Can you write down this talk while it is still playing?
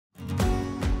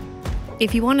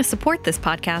If you want to support this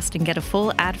podcast and get a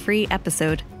full ad-free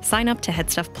episode, sign up to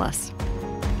Headstuff Plus.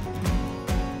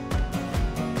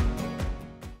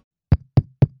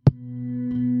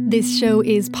 This show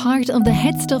is part of the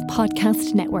Headstuff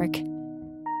Podcast Network.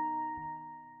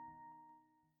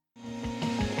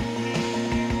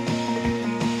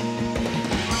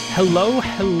 Hello.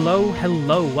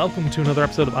 Welcome to another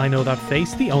episode of I Know That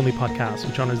Face, the only podcast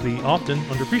which honours the often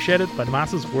underappreciated by the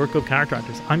masses work of character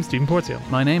actors. I'm Stephen Porzio.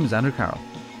 My name is Andrew Carroll.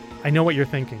 I know what you're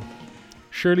thinking.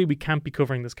 Surely we can't be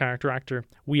covering this character actor.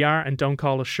 We are, and don't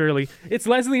call us Shirley. It's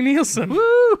Leslie Nielsen.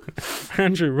 Woo!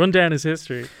 Andrew, run down his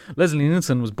history. Leslie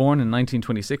Nielsen was born in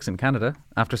 1926 in Canada.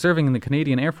 After serving in the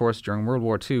Canadian Air Force during World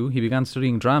War II, he began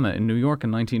studying drama in New York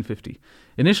in 1950.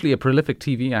 Initially a prolific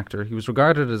TV actor, he was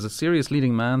regarded as a serious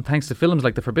leading man thanks to films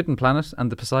like The Forbidden Planet and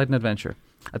The Poseidon Adventure.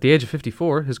 At the age of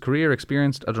 54, his career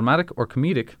experienced a dramatic or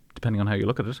comedic, depending on how you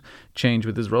look at it, change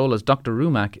with his role as Dr.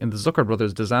 Rumack in the Zucker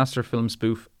brothers' disaster film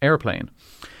spoof Airplane.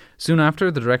 Soon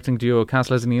after, the directing duo cast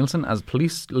Leslie Nielsen as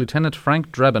Police Lieutenant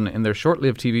Frank Drebin in their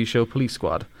short-lived TV show Police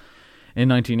Squad. In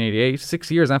 1988,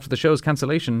 6 years after the show's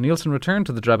cancellation, Nielsen returned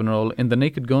to the Drebin role in The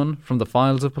Naked Gun from the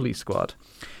Files of Police Squad.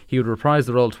 He would reprise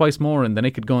the role twice more in The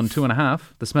Naked Gun 2.5,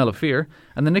 The Smell of Fear,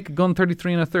 and The Naked Gun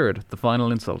 33 1/3, The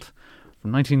Final Insult.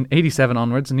 From 1987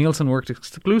 onwards, Nielsen worked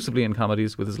exclusively in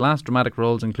comedies, with his last dramatic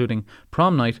roles including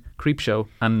Prom Night, Creepshow,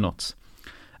 and Nuts.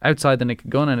 Outside The Naked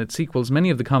Gun and its sequels, many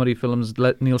of the comedy films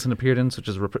Nielsen appeared in, such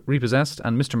as Repossessed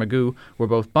and Mr. Magoo, were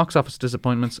both box office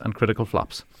disappointments and critical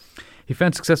flops. He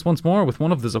found success once more with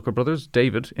one of the Zucker brothers,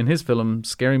 David, in his film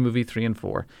Scary Movie 3 and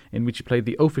 4, in which he played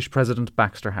the oafish president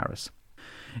Baxter Harris.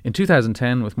 In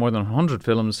 2010, with more than 100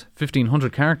 films,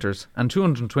 1,500 characters, and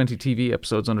 220 TV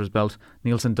episodes under his belt,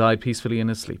 Nielsen died peacefully in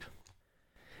his sleep.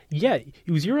 Yeah,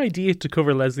 it was your idea to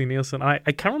cover Leslie Nielsen. I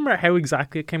can't remember how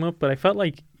exactly it came up, but I felt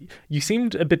like you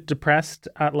seemed a bit depressed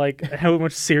at like how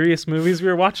much serious movies we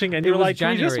were watching, and you were like,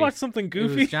 January. Can we just watch something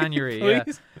goofy? It was January, yeah.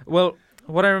 Well,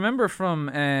 what I remember from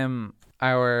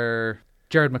our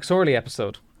Jared McSorley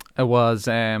episode was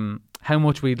how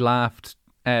much we'd laughed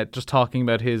just talking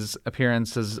about his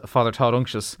appearance as Father Todd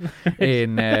Unctious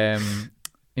in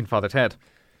Father Ted.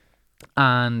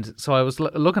 And so I was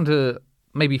looking to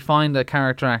maybe find a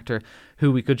character actor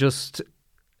who we could just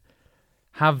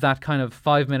have that kind of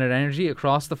 5-minute energy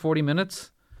across the 40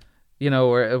 minutes, you know,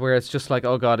 where it's just like,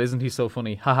 oh God, isn't he so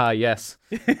funny? Haha, yes.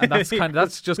 And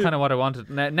that's just kind of what I wanted.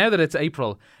 Now that it's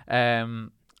April,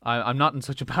 I'm not in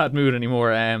such a bad mood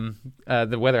anymore.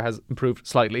 The weather has improved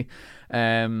slightly,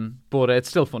 but it's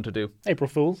still fun to do. April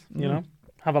Fools, you know,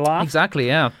 have a laugh. Exactly,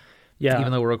 yeah. Yeah.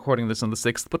 Even though we're recording this on the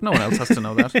 6th, but no one else has to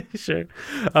know that. Sure.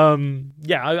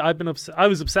 I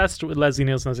was obsessed with Leslie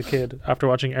Nielsen as a kid after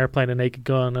watching Airplane and Naked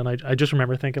Gun, and I just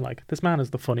remember thinking like, this man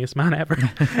is the funniest man ever.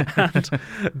 And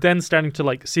then starting to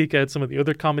like seek out some of the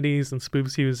other comedies and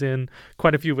spoofs he was in,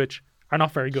 quite a few which are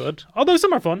not very good, although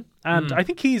some are fun. And I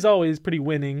think he's always pretty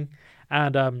winning.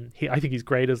 And I think he's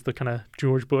great as the kind of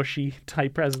George Bushy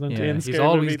type president in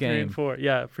Scary Movie 3 and 4.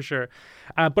 Yeah, for sure.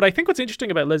 But I think what's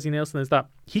interesting about Leslie Nielsen is that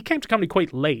he came to comedy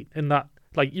quite late in that,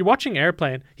 like, you're watching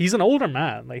Airplane, he's an older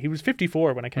man. Like, he was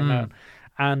 54 when it came out.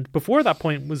 And before that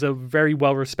point was a very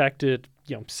well-respected,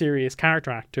 you know, serious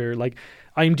character actor. Like,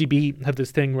 IMDb have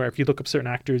this thing where if you look up certain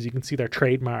actors, you can see their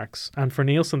trademarks. And for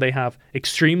Nielsen, they have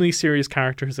extremely serious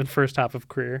characters in first half of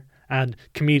career and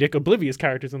comedic, oblivious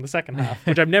characters in the second half,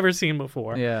 which I've never seen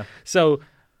before. Yeah. So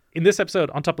in this episode,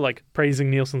 on top of like praising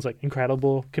Nielsen's like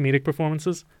incredible comedic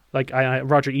performances, like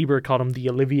Roger Ebert called him the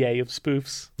Olivier of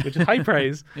spoofs, which is high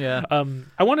praise. Yeah.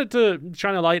 I wanted to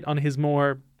shine a light on his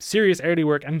more serious early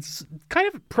work and kind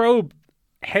of probe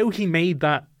how he made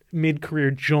that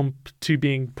mid-career jump to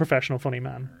being professional funny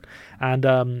man. And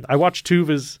I watched two of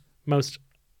his most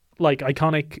like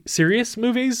iconic serious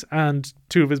movies and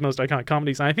two of his most iconic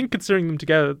comedies, and I think considering them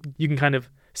together you can kind of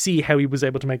see how he was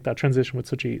able to make that transition with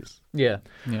such ease. Yeah.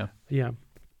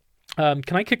 Can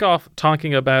I kick off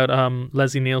talking about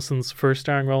Leslie Nielsen's first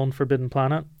starring role in Forbidden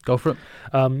Planet? Go for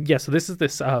it. So this is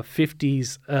this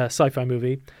 50s sci-fi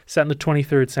movie set in the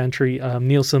 23rd century.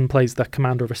 Nielsen plays the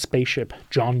commander of a spaceship,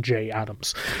 John J.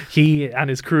 Adams. He and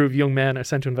his crew of young men are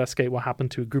sent to investigate what happened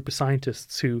to a group of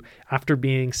scientists who, after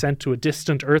being sent to a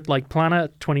distant Earth-like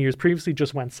planet 20 years previously,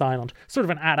 just went silent. Sort of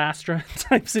an Ad Astra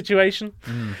type situation.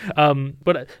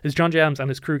 But as John J. Adams and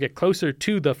his crew get closer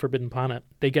to the Forbidden Planet,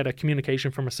 they get a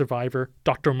communication from a survivor,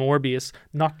 Dr. Morbius,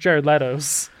 not Jared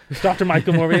Leto's. Dr.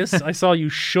 Michael Morbius. I saw you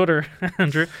shudder,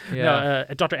 Andrew. Yeah.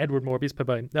 Dr. Edward Morbius,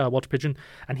 played by Walter Pidgeon.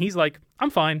 And he's like, I'm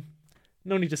fine.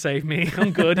 no need to save me.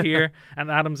 I'm good here. And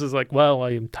Adams is like, well,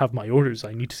 I have my orders.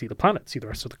 I need to see the planet, see the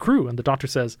rest of the crew. And the doctor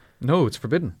says, No, it's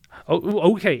forbidden.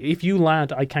 oh, okay, if you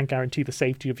land, I can't guarantee the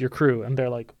safety of your crew. And they're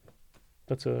like,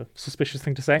 that's a suspicious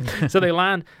thing to say. So they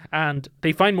land and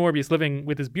they find Morbius living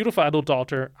with his beautiful adult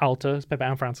daughter, Alta, played by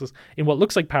Anne Francis, in what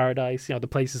looks like paradise. You know, the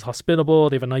place is hospitable.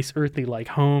 They have a nice earthly-like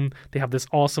home. They have this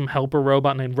awesome helper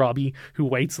robot named Robbie who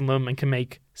waits on them and can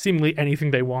make seemingly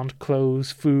anything they want,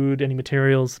 clothes, food, any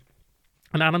materials.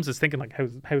 And Adams is thinking, like,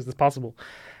 how is this possible?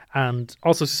 And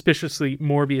also suspiciously,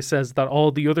 Morbius says that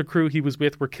all the other crew he was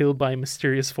with were killed by a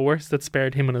mysterious force that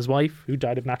spared him and his wife, who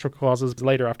died of natural causes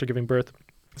later after giving birth.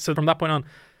 So from that point on,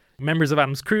 members of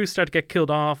Adam's crew start to get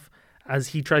killed off as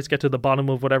he tries to get to the bottom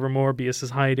of whatever Morbius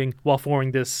is hiding while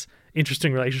forming this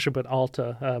interesting relationship with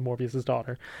Alta, Morbius's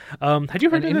daughter. Had you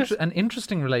heard of this? An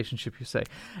interesting relationship, you say?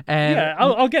 Yeah,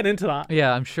 I'll get into that.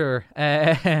 Yeah, I'm sure.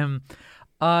 I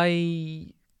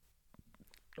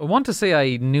want to say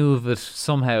I knew of it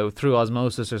somehow through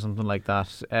osmosis or something like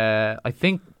that. I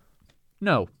think...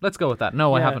 No, let's go with that.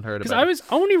 No, I haven't heard of it. Because I was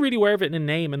only really aware of it in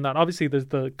name, and that obviously there's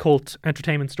the cult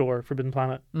entertainment store, Forbidden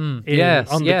Planet. On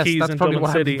the Keys that's in probably Dublin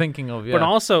what City. I'm thinking of, yeah. But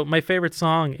also, my favorite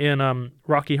song in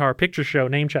Rocky Horror Picture Show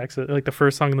name checks it, like the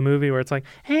first song in the movie where it's like,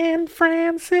 and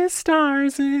Francis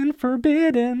stars in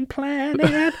Forbidden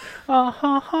Planet,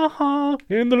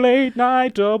 in the late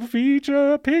night double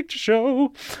feature picture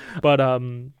show. But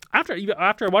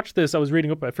after I watched this, I was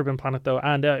reading up about Forbidden Planet, though,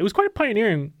 and it was quite a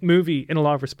pioneering movie in a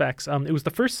lot of respects. It was the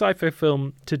first sci-fi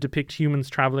film to depict humans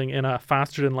traveling in a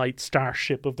faster-than-light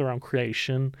starship of their own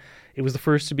creation. It was the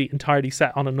first to be entirely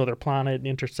set on another planet in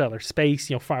interstellar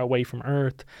space, far away from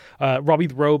Earth. Robbie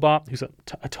the robot, who's a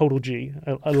total G,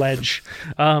 a ledge,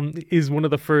 is one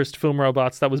of the first film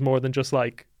robots that was more than just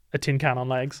like a tin can on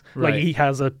legs. Right. Like, he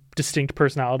has a distinct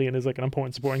personality and is like an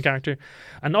important supporting character.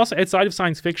 And also, outside of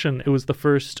science fiction, it was the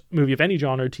first movie of any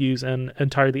genre to use an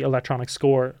entirely electronic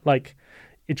score. Like,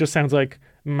 it just sounds like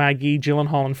Maggie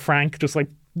Gyllenhaal and Frank just like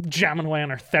jamming away on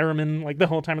her theremin like the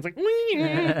whole time. It's like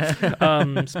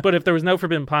but if there was no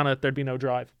Forbidden Planet, there'd be no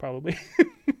Drive, probably.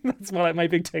 That's my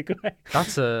big takeaway.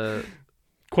 That's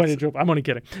quite a joke. I'm only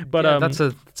kidding. But that's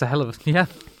a hell of a... Yeah.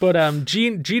 But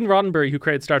Gene Roddenberry, who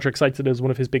created Star Trek, cites it as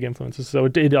one of his big influences. So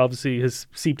it obviously has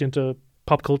seeped into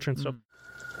pop culture and stuff.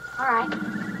 All right.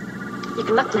 You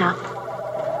can look now.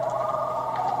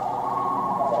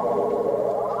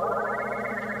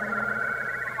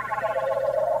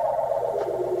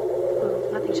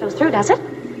 Nothing shows through, does it?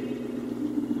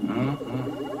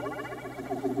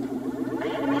 I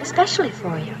had it made especially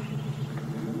for you.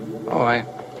 Oh, I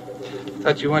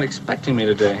thought you weren't expecting me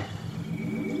today.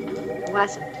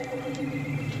 Wasn't.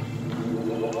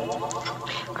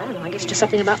 I don't know, I guess just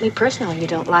something about me personally you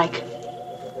don't like.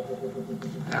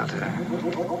 Alta,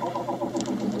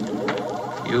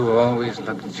 you always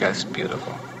look just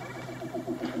beautiful.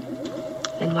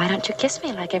 Then why don't you kiss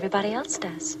me like everybody else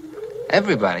does?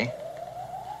 Everybody?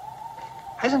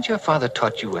 Hasn't your father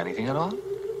taught you anything at all?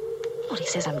 Well, he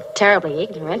says I'm terribly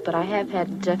ignorant, but I have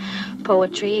had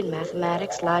poetry and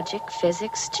mathematics, logic,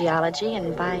 physics, geology,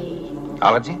 and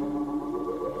Ology?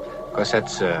 Of course,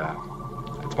 it's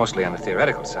mostly on the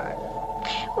theoretical side.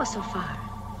 Well, so far.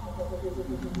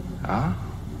 Huh?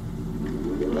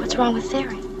 What's wrong with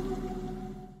theory?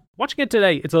 Watching it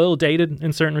today, it's a little dated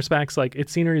in certain respects. Like,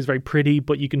 its scenery is very pretty,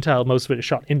 but you can tell most of it is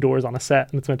shot indoors on a set,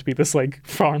 and it's meant to be this like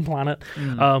foreign planet.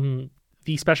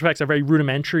 The special effects are very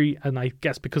rudimentary, and I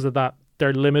guess because of that,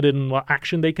 they're limited in what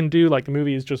action they can do. Like, the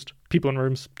movie is just people in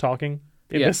rooms talking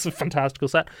in this fantastical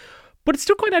set. But it's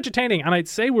still quite entertaining, and I'd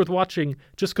say worth watching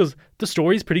just because the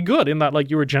story's pretty good in that,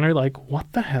 like, you were generally like,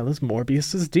 what the hell is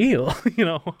Morbius's deal?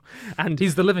 And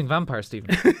he's the living vampire,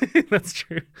 Stephen. That's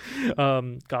true.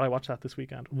 God, I watched that this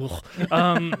weekend.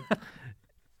 But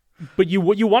you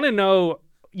want to know,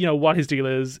 what his deal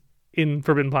is in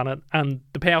Forbidden Planet, and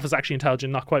the payoff is actually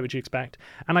intelligent, not quite what you expect.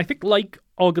 And I think, like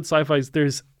all good sci-fis,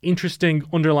 there's interesting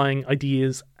underlying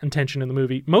ideas and tension in the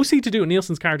movie, mostly to do with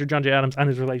Nielsen's character John J. Adams and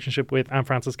his relationship with Anne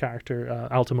Francis' character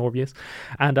Alta Morbius.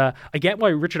 And I get why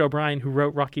Richard O'Brien, who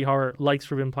wrote Rocky Horror, likes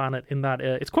Forbidden Planet in that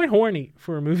it's quite horny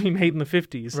for a movie made in the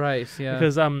 50s. Right, yeah.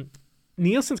 Because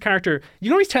Nielsen's character, you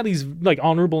can always tell he's like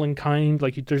honorable and kind,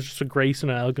 like there's just a grace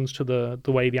and an elegance to the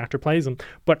way the actor plays him.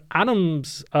 But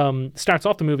Adams starts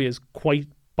off the movie as quite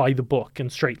by the book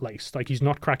and straight laced. Like he's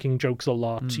not cracking jokes a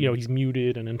lot. You know, he's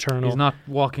muted and internal. He's not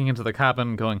walking into the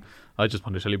cabin going, I just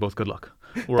want to tell you both good luck.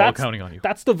 We're all counting on you.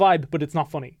 That's the vibe, but it's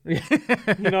not funny. You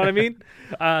know what I mean?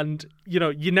 And, you know,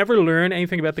 you never learn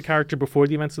anything about the character before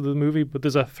the events of the movie, but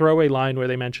there's a throwaway line where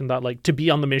they mention that, like, to be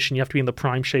on the mission, you have to be in the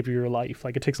prime shape of your life.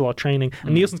 Like, it takes a lot of training.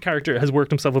 And Nielsen's character has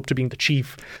worked himself up to being the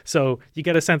chief. So you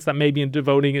get a sense that maybe in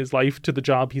devoting his life to the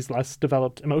job, he's less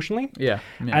developed emotionally. Yeah.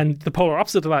 And the polar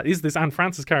opposite of that is this Anne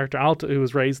Francis character, Alta, who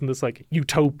was raised in this, like,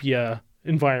 utopia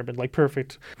environment, like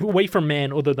perfect, away from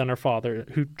men other than her father,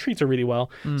 who treats her really well.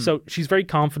 So she's very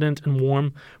confident and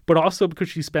warm, but also because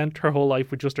she spent her whole life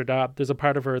with just her dad, there's a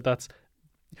part of her that's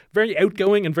very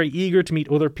outgoing and very eager to meet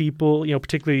other people, you know,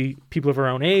 particularly people of her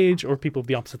own age or people of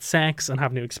the opposite sex, and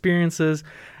have new experiences.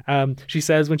 She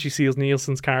says when she sees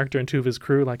Nielsen's character and two of his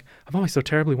crew, like, I've always so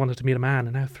terribly wanted to meet a man,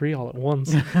 and now three all at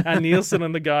once. And Nielsen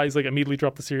and the guys like immediately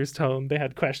drop the serious tone. They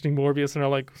had questioning Morbius and are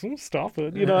like, stop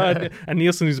it, you know. And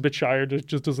Nielsen, who's a bit shyer,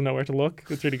 just doesn't know where to look.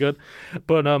 It's really good.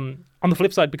 But on the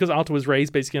flip side, because Alta was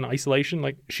raised basically in isolation,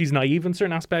 like she's naive in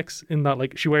certain aspects, in that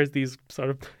like she wears these sort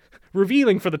of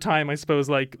revealing for the time, I suppose,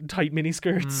 like tight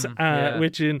miniskirts,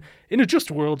 which in a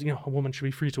just world, you know, a woman should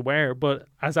be free to wear. But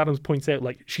as Adams points out,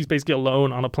 like she's basically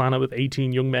alone on a planet with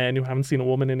 18 young men who haven't seen a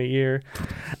woman in a year.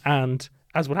 And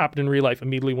as what happened in real life,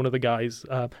 immediately one of the guys,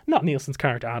 not Nielsen's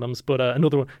character Adams, but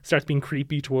another one, starts being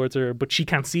creepy towards her, but she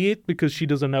can't see it because she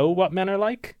doesn't know what men are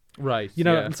like. Right. You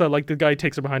know, so like the guy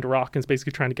takes her behind a rock and is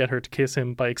basically trying to get her to kiss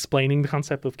him by explaining the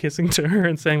concept of kissing to her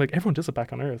and saying, like, everyone does it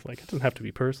back on Earth. Like, it doesn't have to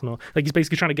be personal. Like, he's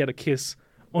basically trying to get a kiss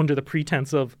under the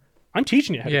pretense of, I'm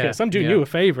teaching you how to kiss. I'm doing you a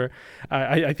favor.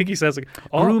 I think he says, like,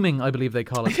 grooming, I believe they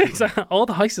call it. Exactly. All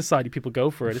the high society people go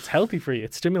for it. It's healthy for you.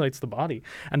 It stimulates the body.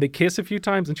 And they kiss a few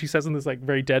times, and she says in this like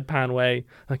very deadpan way,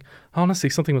 like, honestly,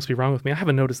 something must be wrong with me. I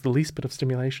haven't noticed the least bit of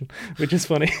stimulation, which is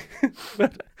funny.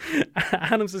 But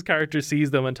Adams' character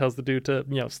sees them and tells the dude to,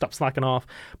 you know, stop slacking off.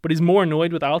 But he's more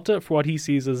annoyed with Alta for what he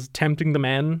sees as tempting the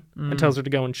men and tells her to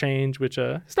go and change, which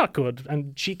is not good.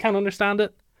 And she can't understand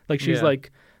it. Like, she's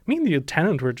like, me and the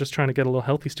lieutenant were just trying to get a little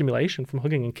healthy stimulation from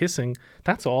hugging and kissing.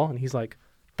 That's all. And he's like,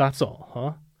 that's all,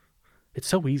 huh? It's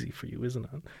so easy for you, isn't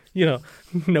it? You know,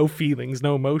 no feelings,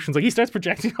 no emotions. Like, he starts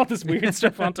projecting all this weird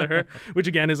stuff onto her, which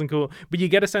again isn't cool. But you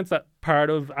get a sense that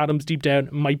part of Adams deep down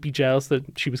might be jealous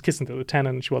that she was kissing the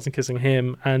lieutenant and she wasn't kissing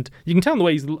him. And you can tell in the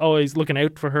way he's always looking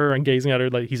out for her and gazing at her,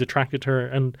 like he's attracted to her.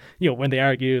 And, you know, when they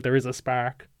argue, there is a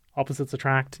spark. Opposites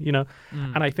attract, you know.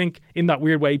 And I think in that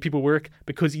weird way people work,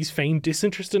 because he's feigned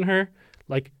disinterest in her,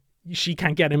 like she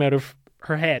can't get him out of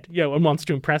her head, you know, and wants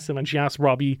to impress him, and she asks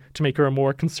Robbie to make her a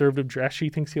more conservative dress she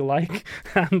thinks he'll like.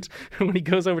 And when he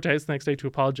goes over to house the next day to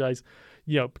apologize,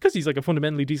 you know, because he's like a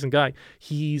fundamentally decent guy,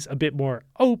 he's a bit more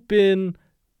open,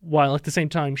 while at the same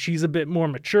time she's a bit more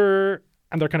mature,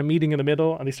 and they're kind of meeting in the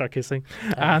middle and they start kissing.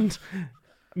 And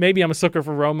maybe I'm a sucker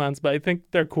for romance, but I think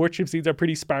their courtship scenes are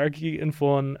pretty sparky and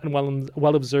fun and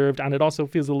well observed, and it also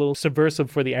feels a little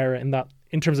subversive for the era in that,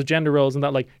 in terms of gender roles, and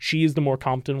that like she is the more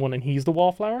competent one and he's the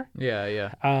wallflower.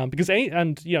 Because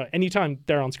you know, anytime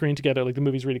they're on screen together, like the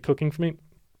movie's really cooking for me.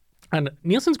 And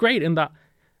Nielsen's great in that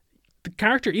the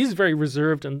character is very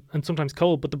reserved and sometimes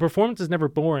cold, but the performance is never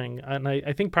boring. And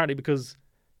I think partly because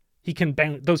he can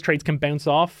those traits can bounce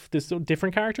off this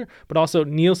different character, but also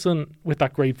Nielsen with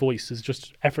that great voice is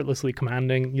just effortlessly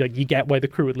commanding. Like, you get why the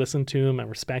crew would listen to him and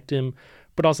respect him,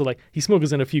 but also like he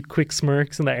smuggles in a few quick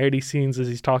smirks in the early scenes as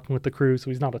he's talking with the crew,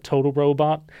 so he's not a total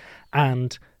robot.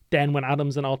 And then when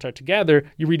Adams and Alta are together,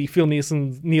 you really feel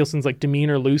Nielsen's like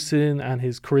demeanor loosen and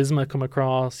his charisma come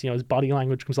across. You know, his body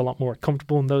language becomes a lot more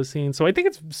comfortable in those scenes. So I think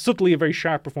it's subtly a very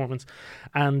sharp performance.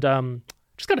 And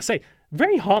just gotta say,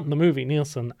 very hot in the movie,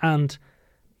 Nielsen. And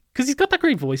because he's got that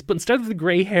great voice, but instead of the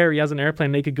grey hair he has in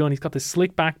Airplane, Naked Gun, he's got this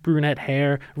slick back brunette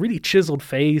hair, really chiseled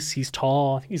face. He's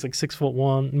tall. I think he's like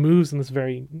 6'1", moves in this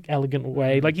very elegant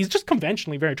way. Like, he's just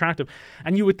conventionally very attractive.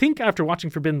 And you would think after watching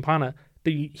Forbidden Planet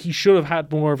that he should have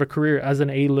had more of a career as an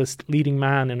A-list leading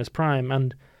man in his prime.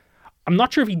 And I'm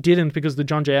not sure if he didn't, because the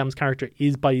John J. Adams character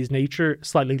is by his nature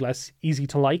slightly less easy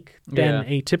to like than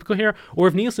a typical hero, or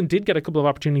if Nielsen did get a couple of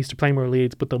opportunities to play more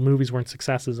leads, but the movies weren't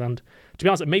successes. And to be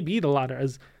honest, it may be the latter,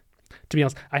 as to be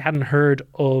honest, I hadn't heard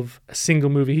of a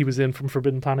single movie he was in from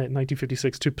Forbidden Planet in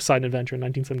 1956 to Poseidon Adventure in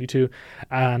 1972.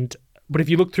 But if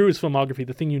you look through his filmography,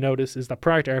 the thing you notice is that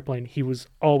prior to Airplane, he was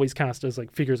always cast as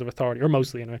like figures of authority, or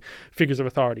mostly anyway, figures of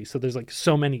authority. So there's like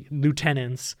so many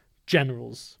lieutenants,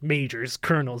 generals, majors,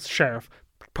 colonels, sheriff,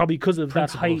 probably because of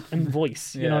that height and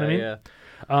voice. You know what I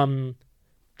mean?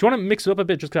 Do you want to mix it up a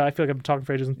bit, just because I feel like I've been talking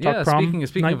for ages and talk prom?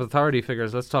 Speaking of authority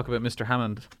figures, let's talk about Mr.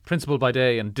 Hammond, Principal by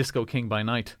day and Disco King by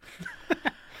night.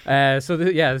 This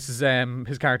is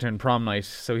his character in Prom Night.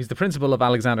 So he's the principal of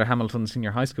Alexander Hamilton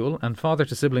Senior High School and father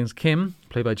to siblings Kim,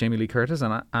 played by Jamie Lee Curtis,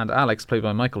 and Alex, played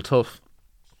by Michael Tuff,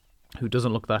 who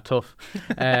doesn't look that tough.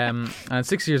 And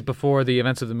 6 years before the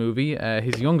events of the movie,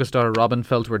 his youngest daughter Robin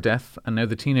fell to her death, and now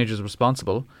the teenagers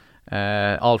responsible,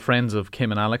 all friends of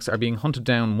Kim and Alex, are being hunted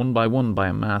down one by one by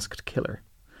a masked killer.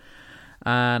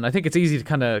 And I think it's easy to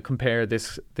kind of compare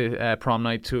the Prom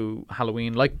Night to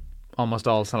Halloween, like almost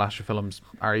all slasher films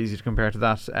are easy to compare to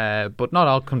that, but not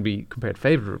all can be compared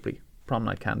favourably. Prom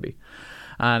Night can be.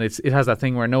 And it has that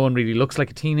thing where no one really looks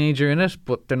like a teenager in it,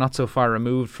 but they're not so far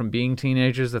removed from being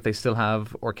teenagers that they still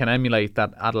have or can emulate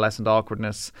that adolescent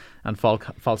awkwardness and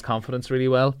false confidence really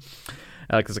well.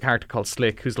 Like there's a character called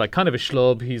Slick who's like kind of a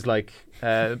schlub. He's like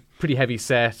pretty heavy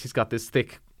set. He's got this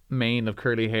thick mane of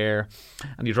curly hair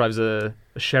and he drives a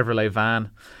Chevrolet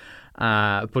van.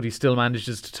 But he still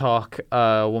manages to talk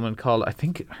a woman called, I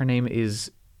think her name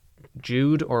is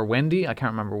Jude or Wendy. I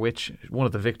can't remember which. One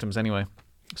of the victims anyway.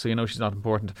 So you know she's not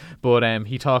important. But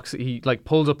he like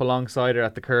pulls up alongside her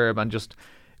at the curb and just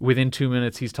within 2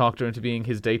 minutes he's talked her into being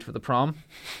his date for the prom.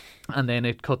 And then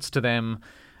it cuts to them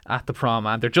at the prom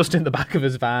and they're just in the back of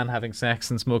his van having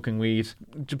sex and smoking weed.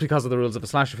 Just because of the rules of a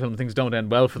slasher film, things don't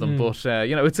end well for them. But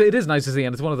it is nice to see,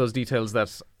 and it's one of those details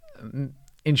that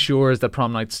ensures that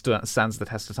Prom Night stands the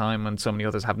test of time when so many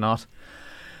others have not.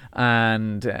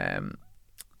 And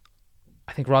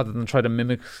I think rather than try to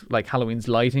mimic like Halloween's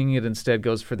lighting, it instead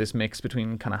goes for this mix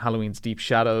between kind of Halloween's deep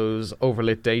shadows,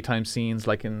 overlit daytime scenes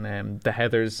like in The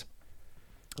Heathers,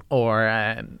 or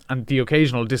and the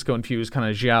occasional disco-infused kind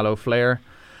of giallo flair.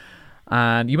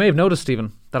 And you may have noticed,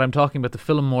 Stephen, that I'm talking about the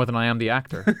film more than I am the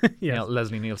actor, Yes.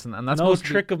 Leslie Nielsen. And that's no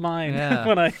trick of mine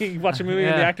when I watch a movie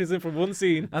and the actor's in for one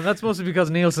scene. And that's mostly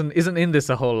because Nielsen isn't in this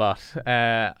a whole lot.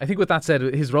 I think with that said,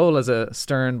 his role as a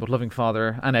stern but loving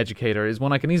father and educator is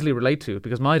one I can easily relate to,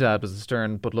 because my dad was a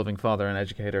stern but loving father and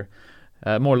educator.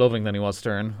 More loving than he was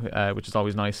stern, which is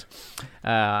always nice.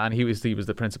 And he was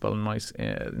the principal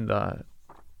in the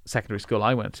secondary school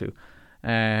I went to.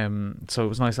 So it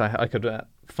was nice I could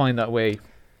find that way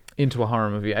into a horror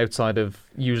movie outside of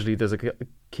usually there's a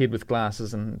kid with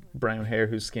glasses and brown hair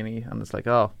who's skinny and it's like,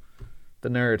 oh, the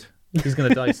nerd, he's going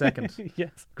to die second.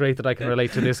 Yes. Great that I can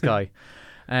relate to this guy.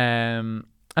 And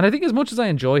I think as much as I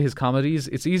enjoy his comedies,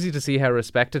 it's easy to see how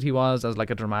respected he was as like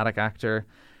a dramatic actor,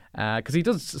 because he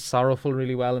does sorrowful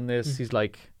really well in this. He's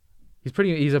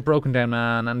a broken down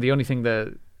man, and the only thing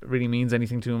that really means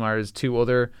anything to him are his two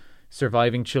other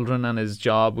surviving children and his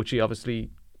job, which he obviously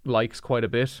likes quite a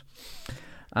bit.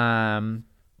 And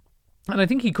I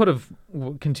think he could have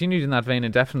continued in that vein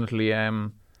indefinitely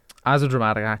as a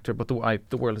dramatic actor, but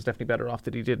the world is definitely better off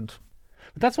that he didn't.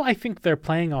 But that's what I think they're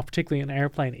playing off, particularly in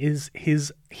Airplane, is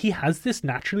he has this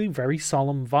naturally very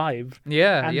solemn vibe.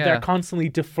 And they're constantly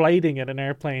deflating it in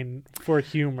Airplane for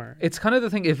humor. It's kind of the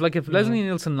thing, if Leslie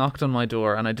Nielsen knocked on my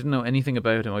door and I didn't know anything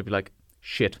about him, I'd be like,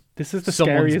 shit, this is the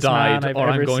someone's scariest died man I've or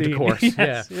ever I'm going seen. to court.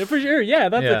 Yes, yeah, for sure. Yeah,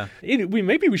 that's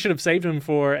maybe we should have saved him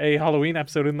for a Halloween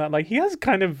episode. In that, like, he has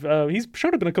kind of he's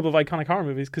showed up in a couple of iconic horror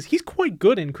movies because he's quite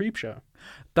good in Creepshow.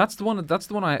 That's one of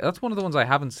the ones I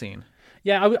haven't seen.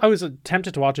 Yeah, I was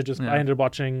tempted to watch it. I ended up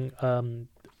watching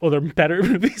other better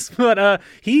movies, but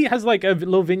he has like a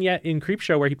little vignette in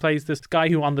Creepshow where he plays this guy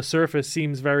who on the surface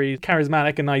seems very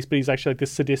charismatic and nice, but he's actually like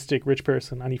this sadistic rich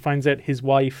person, and he finds out his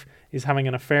wife is having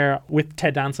an affair with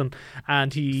Ted Danson,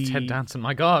 and Ted Danson,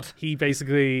 my God, he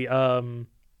basically I don't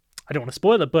want to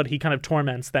spoil it, but he kind of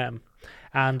torments them,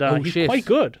 and he's quite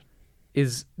good.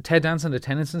 Is Ted Danson a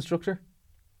tennis instructor?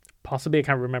 Possibly, I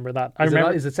can't remember that.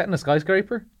 Is it set in a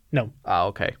skyscraper? No. Oh,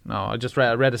 okay. No, I just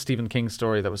read a Stephen King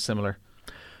story that was similar.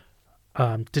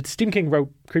 Did Stephen King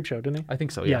wrote Creepshow, didn't he? I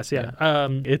think so, yeah. Yes, yeah.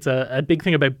 It's a big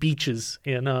thing about beaches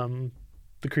in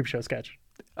the Creepshow sketch.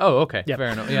 Oh, okay. Yeah.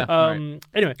 Fair enough. Yeah. Right.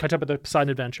 Anyway, catch up with the Poseidon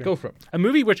Adventure. Go for it. A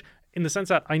movie which, in the sense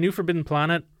that I knew Forbidden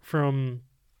Planet from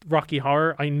Rocky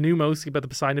Horror, I knew mostly about the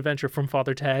Poseidon Adventure from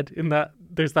Father Ted, in that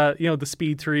there's that, the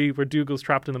Speed 3 where Dougal's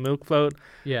trapped in the milk float.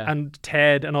 Yeah. And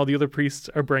Ted and all the other priests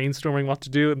are brainstorming what to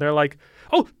do, and they're like,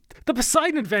 oh, the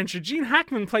Poseidon Adventure, Gene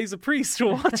Hackman plays a priest, to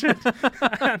watch it.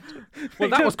 Well,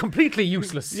 that was completely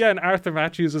useless. Yeah, and Arthur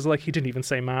Matthews is like, he didn't even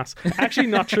say mass. Actually,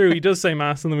 not true. He does say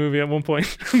mass in the movie at one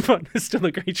point, but it's still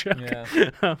a great joke.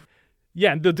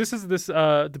 Yeah. This is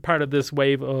the part of this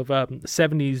wave of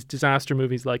 70s disaster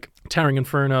movies like Towering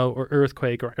Inferno or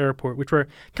Earthquake or Airport, which were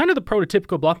kind of the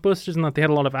prototypical blockbusters in that they had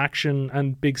a lot of action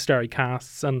and big starry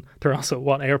casts, and they're also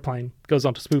what Airplane goes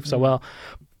on to spoof so well.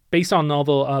 Based on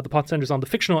novel, the plot centers on the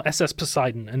fictional SS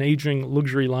Poseidon, an aging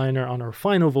luxury liner on her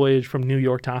final voyage from New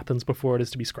York to Athens before it is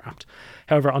to be scrapped.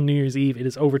 However, on New Year's Eve, it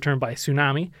is overturned by a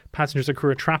tsunami. Passengers and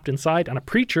crew are trapped inside, and a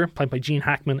preacher, played by Gene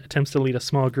Hackman, attempts to lead a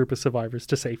small group of survivors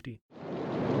to safety.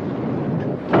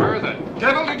 Where the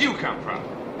devil did you come from?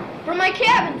 From my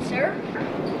cabin, sir.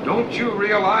 Don't you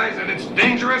realize that it's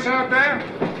dangerous out there?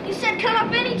 You said come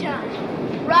up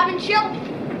anytime. Robin Shelby,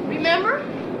 remember?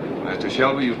 Master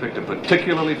Shelby, you picked a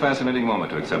particularly fascinating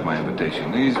moment to accept my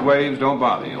invitation. These waves don't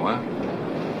bother you, huh?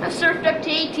 I've surfed up to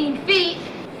 18 feet.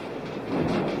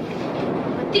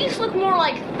 But these look more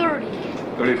like 30.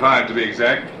 35 to be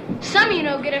exact. Some,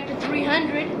 get up to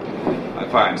 300. I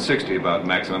find 60 about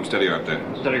maximum. Steady her up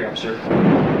there. Steady her up, sir.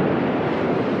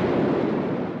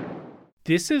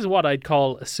 This is what I'd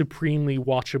call a supremely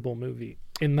watchable movie,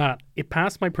 in that it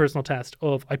passed my personal test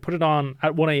of I put it on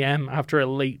at 1 a.m. after a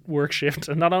late work shift,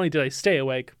 and not only did I stay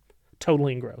awake,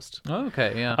 totally engrossed. Oh,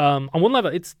 okay, yeah. On one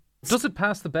level, Does it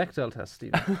pass the Bechdel test,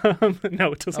 Stephen?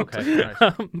 No, it doesn't. Okay,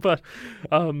 right. But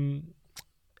on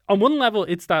one level,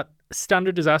 it's that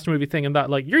standard disaster movie thing, in that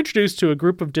you're introduced to a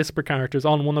group of disparate characters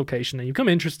on one location, and you become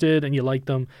interested and you like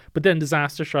them, but then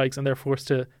disaster strikes and they're forced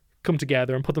to come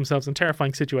together and put themselves in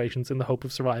terrifying situations in the hope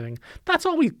of surviving. That's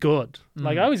always good.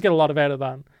 I always get a lot out of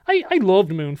that. I loved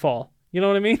Moonfall. You know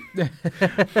what I mean?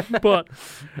 But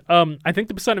I think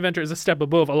The Poseidon Adventure is a step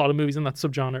above a lot of movies in that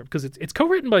subgenre, because it's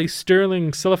co-written by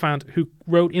Sterling Siliphant, who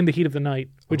wrote In the Heat of the Night,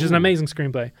 which is an amazing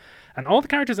screenplay. And all the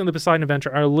characters in The Poseidon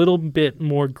Adventure are a little bit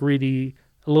more gritty,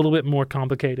 a little bit more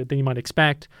complicated than you might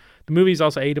expect. The movie is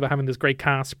also aided by having this great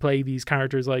cast play these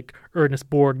characters like Ernest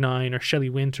Borgnine or Shelley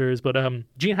Winters, but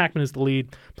Gene Hackman is the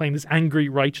lead, playing this angry,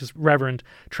 righteous reverend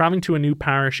traveling to a new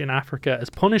parish in Africa as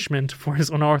punishment for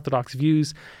his unorthodox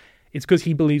views. It's because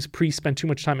he believes priests spend too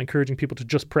much time encouraging people to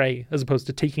just pray as opposed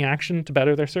to taking action to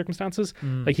better their circumstances.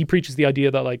 He preaches the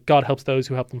idea that God helps those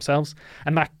who help themselves,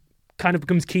 and that kind of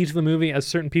becomes key to the movie, as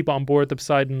certain people on board the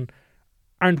Poseidon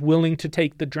aren't willing to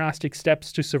take the drastic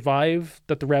steps to survive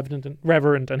that the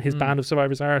reverend and his band of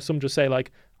survivors are. Some just say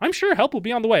I'm sure help will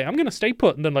be on the way, I'm going to stay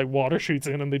put, and then water shoots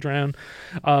in and they drown.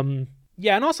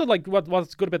 Yeah, and also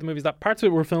what's good about the movie is that parts of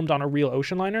it were filmed on a real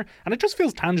ocean liner, and it just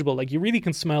feels tangible. You really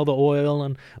can smell the oil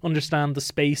and understand the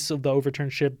space of the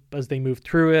overturned ship as they move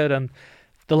through it, and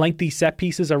the lengthy set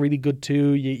pieces are really good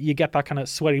too. You get that kind of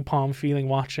sweaty palm feeling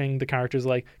watching the characters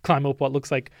climb up what looks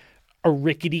like a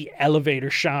rickety elevator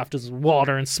shaft as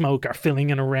water and smoke are filling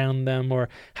in around them, or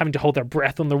having to hold their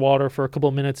breath underwater for a couple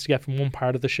of minutes to get from one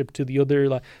part of the ship to the other.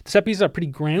 The set pieces are pretty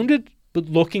grounded, but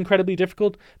look incredibly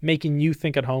difficult, making you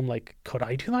think at home, could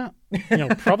I do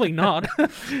that? Probably not.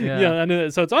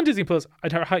 And so it's on Disney Plus.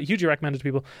 I'd hugely recommend it to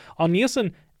people. On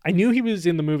Nielsen, I knew he was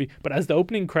in the movie, but as the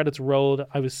opening credits rolled,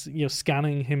 I was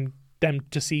scanning them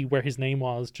to see where his name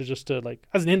was, to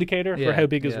as an indicator for how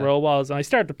big his role was. And I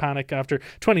started to panic after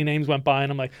 20 names went by,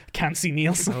 and I'm like, can't see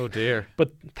Nielsen. Oh dear.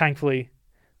 But thankfully,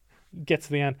 get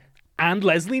to the end, and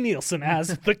Leslie Nielsen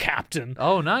as the captain.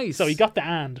 Oh, nice. So he got the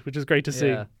and, which is great to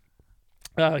see.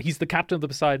 He's the captain of the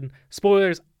Poseidon.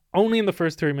 Spoilers, only in the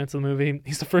first 3 minutes of the movie.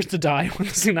 He's the first to die when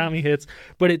the tsunami hits.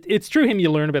 But it's through him you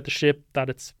learn about the ship, that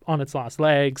it's on its last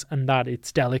legs and that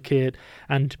it's delicate.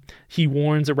 And he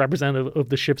warns a representative of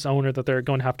the ship's owner that they're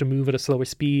going to have to move at a slower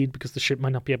speed because the ship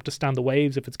might not be able to stand the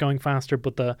waves if it's going faster.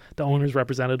 But the owner's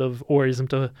representative orders him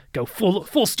to go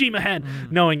full steam ahead,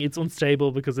 knowing it's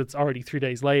unstable because it's already 3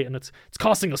 days late and it's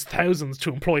costing us thousands to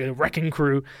employ a wrecking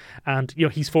crew. And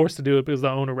he's forced to do it because the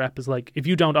owner rep is like, if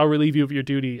you don't, I'll relieve you of your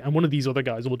duty, and one of these other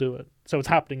guys will do it. So it's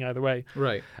happening either way.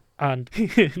 Right. And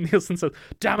Nielsen says,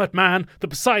 damn it, man, the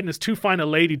Poseidon is too fine a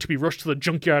lady to be rushed to the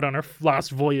junkyard on her last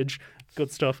voyage.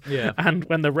 Good stuff. Yeah. And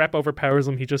when the rep overpowers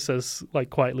him, he just says,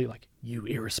 quietly, you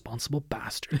irresponsible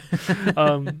bastard.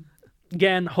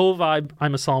 Again, whole vibe,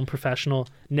 I'm a psalm professional,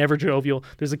 never jovial.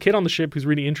 There's a kid on the ship who's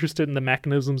really interested in the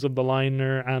mechanisms of the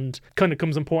liner and kind of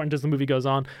becomes important as the movie goes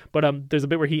on. But there's a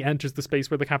bit where he enters the space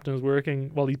where the captain is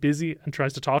working while he's busy and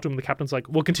tries to talk to him. The captain's like,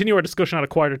 we'll continue our discussion at a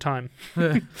quieter time.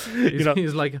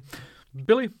 He's like,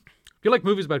 Billy, do you like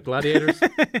movies about gladiators?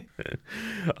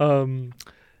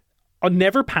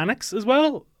 Never panics as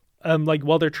well.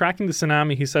 While they're tracking the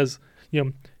tsunami, he says,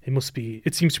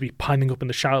 it seems to be piling up in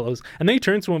the shallows. And then he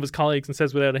turns to one of his colleagues and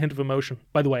says without a hint of emotion,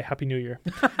 by the way, Happy New Year.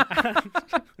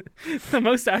 The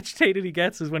most agitated he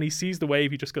gets is when he sees the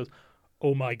wave, he just goes,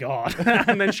 oh my God.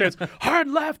 And then shouts, hard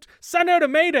left, send out a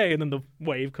mayday. And then the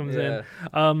wave comes in.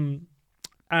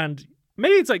 And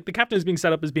maybe it's the captain is being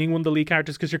set up as being one of the lead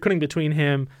characters because you're cutting between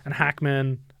him and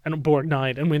Hackman and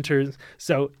Borgnine and Winters.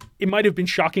 So it might have been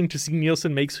shocking to see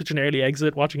Nielsen make such an early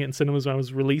exit watching it in cinemas when it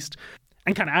was released.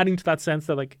 And kind of adding to that sense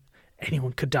that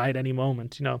anyone could die at any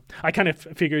moment. I kind of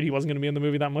figured he wasn't going to be in the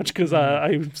movie that much because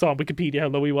I saw on Wikipedia how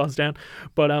low he was down.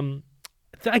 But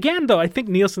again, though, I think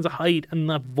Nielsen's height and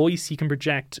that voice he can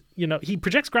project, he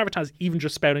projects gravitas even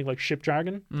just spouting like ship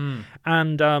jargon.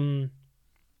 And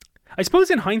I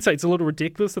suppose in hindsight, it's a little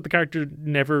ridiculous that the character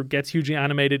never gets hugely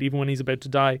animated even when he's about to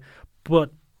die.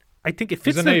 But I think it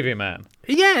fits. He's a Navy man.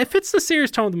 Yeah, it fits the serious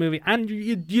tone of the movie. And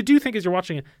you do think as you're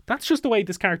watching it, that's just the way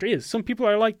this character is. Some people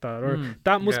are like that. Or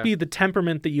that must be the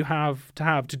temperament that you have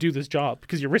to do this job,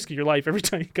 because you're risking your life every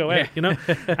time you go out,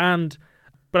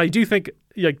 But I do think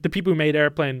the people who made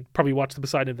Airplane probably watched The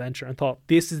Poseidon Adventure and thought,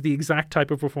 this is the exact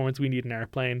type of performance we need in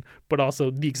Airplane, but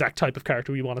also the exact type of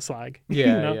character we want to slag.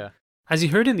 Yeah. As you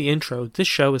heard in the intro, this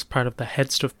show is part of the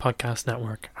Head Stuff Podcast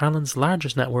Network, Ireland's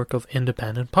largest network of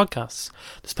independent podcasts.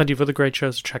 There's plenty of other great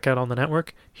shows to check out on the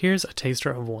network. Here's a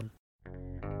taster of one.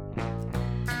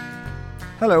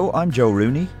 Hello, I'm Joe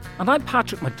Rooney. And I'm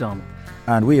Patrick McDonald.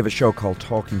 And we have a show called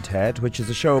Talking Ted, which is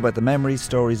a show about the memories,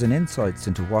 stories and insights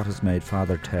into what has made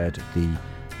Father Ted the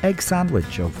egg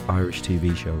sandwich of Irish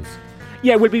TV shows.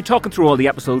 Yeah, we'll be talking through all the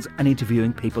episodes and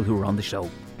interviewing people who were on the show.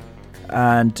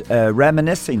 And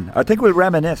reminiscing. I think we'll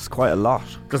reminisce quite a lot.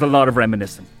 There's a lot of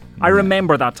reminiscing. I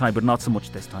remember that time, but not so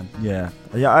much this time. Yeah,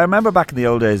 I remember back in the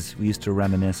old days, we used to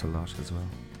reminisce a lot as well.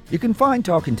 You can find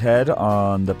Talking Ted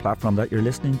on the platform that you're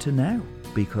listening to now,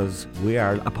 because we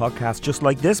are a podcast just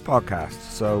like this podcast.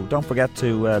 So don't forget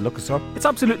to look us up. It's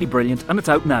absolutely brilliant, and it's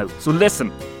out now. So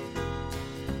listen.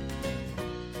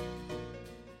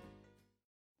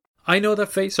 I Know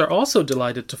That Face are also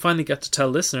delighted to finally get to tell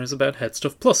listeners about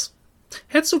Headstuff Plus.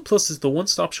 Headstuff Plus is the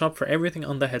one-stop shop for everything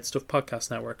on the Headstuff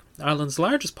Podcast Network, Ireland's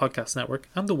largest podcast network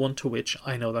and the one to which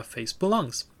I Know That Face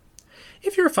belongs.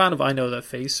 If you're a fan of I Know That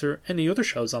Face or any other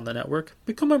shows on the network,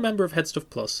 become a member of Headstuff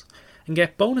Plus and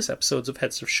get bonus episodes of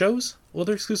Headstuff shows,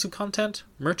 other exclusive content,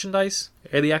 merchandise,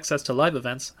 early access to live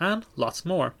events, and lots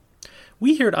more.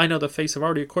 We here at I Know That Face have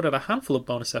already recorded a handful of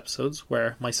bonus episodes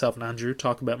where myself and Andrew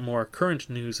talk about more current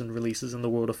news and releases in the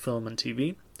world of film and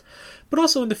TV. But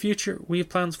also in the future, we have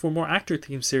plans for more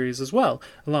actor-themed series as well,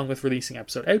 along with releasing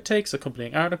episode outtakes,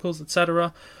 accompanying articles,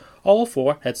 etc., all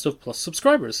for Headstuff Plus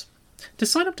subscribers. To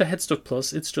sign up to Headstuff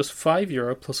Plus, it's just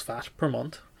 €5 plus VAT per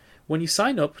month. When you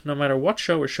sign up, no matter what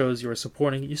show or shows you are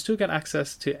supporting, you still get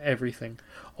access to everything.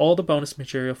 All the bonus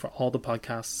material for all the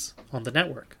podcasts on the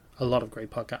network. A lot of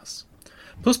great podcasts.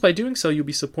 Plus, by doing so, you'll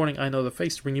be supporting I Know The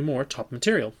Face to bring you more top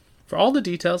material. For all the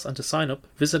details and to sign up,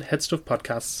 visit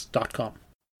headstuffpodcasts.com.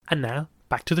 And now,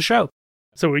 back to the show.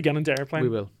 So we get into Airplane? We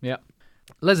will, yeah.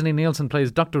 Leslie Nielsen plays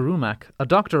Dr. Rumack, a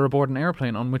doctor aboard an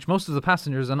airplane on which most of the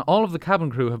passengers and all of the cabin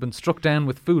crew have been struck down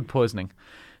with food poisoning.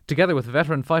 Together with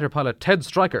veteran fighter pilot Ted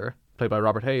Stryker, played by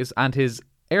Robert Hayes, and his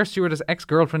air stewardess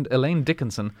ex-girlfriend Elaine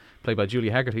Dickinson, played by Julie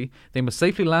Haggerty, they must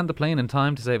safely land the plane in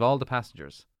time to save all the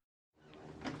passengers.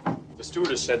 The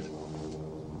stewardess said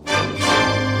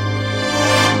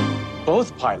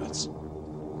both pilots.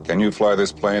 Can you fly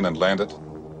this plane and land it?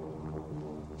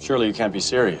 Surely you can't be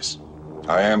serious.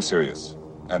 I am serious.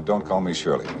 And don't call me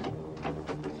Shirley.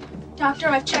 Doctor,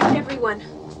 I've checked everyone.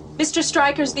 Mr.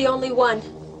 Stryker's the only one.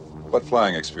 What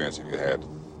flying experience have you had?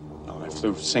 Oh, I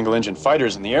flew single-engine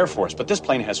fighters in the Air Force, but this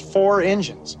plane has 4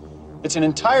 engines. It's an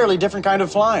entirely different kind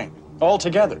of flying,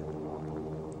 altogether.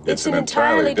 It's an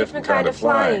entirely different kind of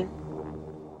flying.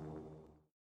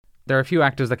 There are a few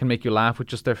actors that can make you laugh with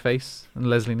just their face, and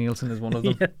Leslie Nielsen is one of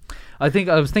them. Yeah.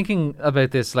 I was thinking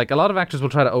about this, like a lot of actors will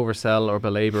try to oversell or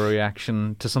belabor a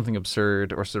reaction to something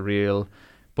absurd or surreal,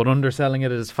 but underselling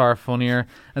it is far funnier.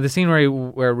 And the scene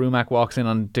where Rumack walks in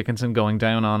on Dickinson going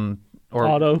down on, or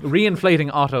Otto. reinflating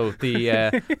Otto,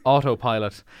 the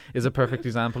autopilot, is a perfect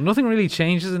example. Nothing really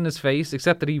changes in his face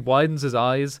except that he widens his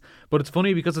eyes, but it's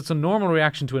funny because it's a normal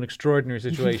reaction to an extraordinary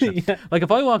situation. Yeah. Like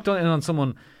if I walked in on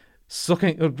someone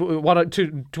sucking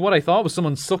to what I thought was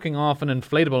someone sucking off an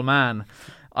inflatable man,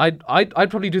 I'd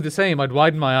probably do the same. I'd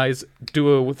widen my eyes, do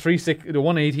a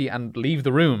 180 and leave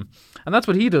the room. And that's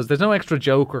what he does. There's no extra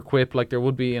joke or quip like there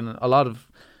would be in a lot of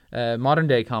modern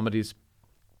day comedies.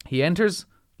 He enters,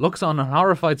 looks on in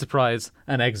horrified surprise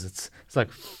and exits. It's like,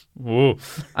 whoa.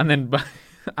 And then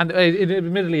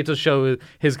admittedly it does show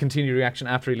his continued reaction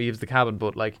after he leaves the cabin,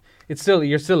 but like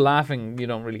you're still laughing, you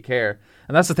don't really care.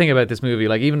 And that's the thing about this movie,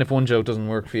 like even if one joke doesn't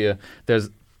work for you, there's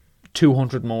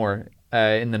 200 more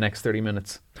in the next 30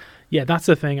 minutes. Yeah, that's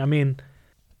the thing. I mean,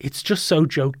 it's just so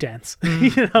joke dense. You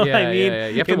know what I mean? Yeah.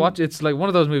 You have to watch. It's like one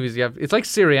of those movies. It's like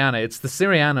Syriana. It's the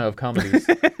Syriana of comedies.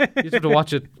 You just have to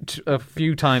watch it a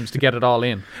few times to get it all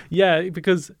in. Yeah,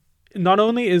 because not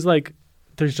only is like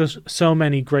there's just so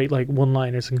many great like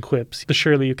one-liners and quips. The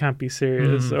surely you can't be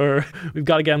serious, or we've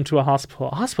got to get him to a hospital.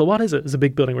 A hospital, what is it? It's a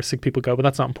big building where sick people go, but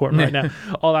that's not important right now.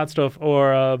 All that stuff.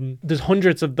 Or there's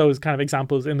hundreds of those kind of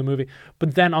examples in the movie.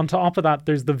 But then on top of that,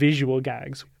 there's the visual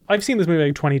gags. I've seen this movie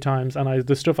like 20 times, and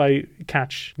the stuff I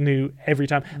catch new every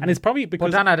time. And it's probably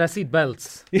because... Put on the seat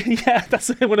belts. Yeah, that's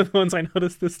one of the ones I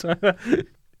noticed this time.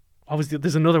 Obviously,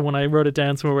 there's another one I wrote it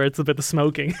down somewhere where it's about the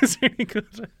smoking. It's really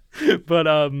good. But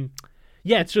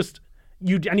yeah, it's just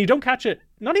you don't catch it.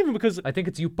 Not even because I think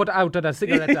it's you put out a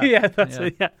cigarette. Yeah, that's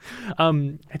it. Yeah,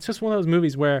 it's just one of those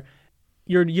movies where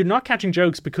you're not catching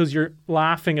jokes because you're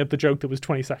laughing at the joke that was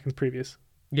 20 seconds previous.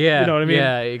 Yeah, you know what I mean.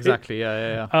 Yeah, exactly.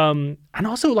 Yeah. And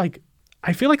also like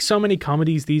I feel like so many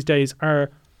comedies these days are.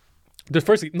 There's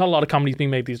firstly not a lot of comedies being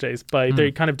made these days, but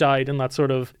they kind of died in that sort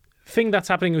of thing that's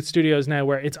happening with studios now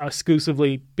where it's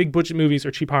exclusively big budget movies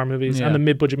or cheap horror movies, and the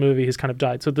mid-budget movie has kind of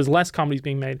died. So there's less comedies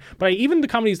being made. But even the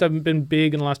comedies that have been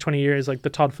big in the last 20 years, like the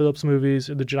Todd Phillips movies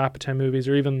or the Judd Apatow movies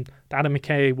or even the Adam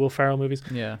McKay, Will Ferrell movies,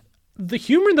 the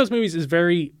humor in those movies is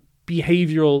very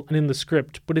behavioral and in the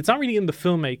script, but it's not really in the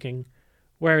filmmaking.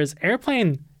 Whereas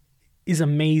Airplane is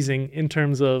amazing in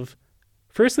terms of,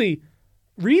 firstly,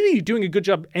 really doing a good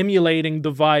job emulating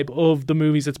the vibe of the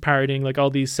movies it's parodying, like all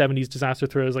these 70s disaster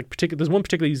thrillers. Like there's one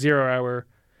particularly 0 Hour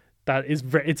that is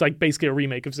it's like basically a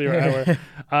remake of 0 Hour,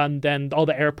 and then all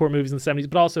the airport movies in the 70s,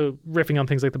 but also riffing on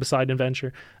things like the Poseidon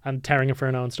Adventure and Tearing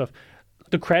Inferno and stuff.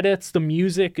 The credits, the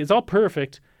music, it's all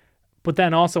perfect, but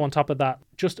then also on top of that,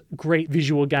 just great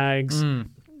visual gags.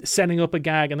 Setting up a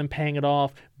gag and then paying it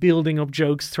off, building up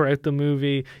jokes throughout the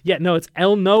movie. Yeah, no, it's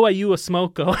El Noa You a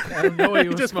Smoko. El Noa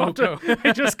You a Smoko.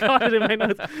 I just got it in my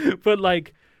notes. But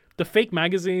like the fake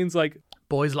magazines, like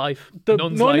Boy's Life, the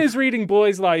Nun's Nun Life. is reading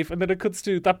Boy's Life, and then it cuts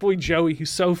to that boy Joey, who's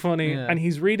so funny, and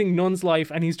he's reading Nun's Life,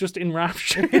 and he's just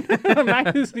enraptured in a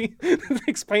magazine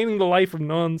explaining the life of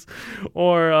nuns.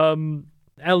 Or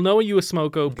El Noa You a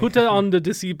Smoko, put on the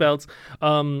seatbelts.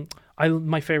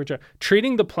 My favorite joke,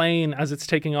 treating the plane as it's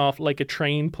taking off like a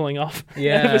train pulling off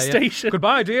out of a station.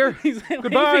 Goodbye, dear. He's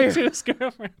Goodbye to his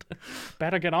girlfriend.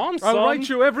 Better get on, son. I'll write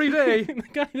you every day. The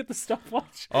guy at the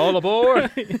stopwatch. All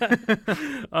aboard.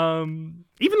 Even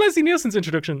Leslie Nielsen's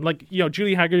introduction, like, you know,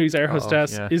 Julie Haggerty's air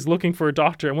hostess is looking for a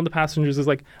doctor, and one of the passengers is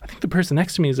like, I think the person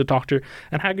next to me is a doctor.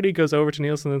 And Haggerty goes over to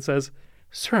Nielsen and says,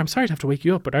 Sir, I'm sorry to have to wake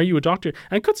you up, but are you a doctor?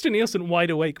 And it cuts to Nielsen wide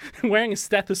awake, wearing a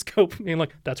stethoscope, being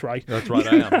like, that's right. That's right,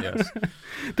 I am, yes.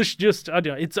 There's just,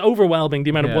 it's overwhelming,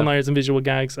 the amount of one-liners and visual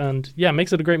gags, and it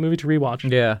makes it a great movie to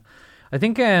rewatch. Yeah. I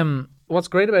think what's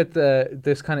great about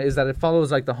this kind of is that it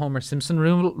follows like the Homer Simpson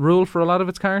rule for a lot of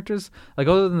its characters. Like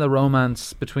other than the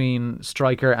romance between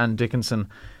Stryker and Dickinson,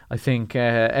 I think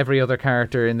every other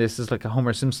character in this is like a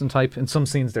Homer Simpson type. In some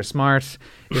scenes they're smart,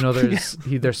 in others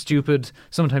they're stupid.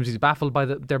 Sometimes they're baffled by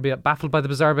the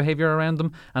bizarre behaviour around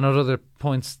them, and at other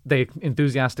points they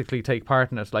enthusiastically take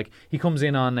part in it. Like he comes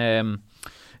in on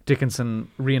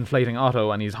Dickinson reinflating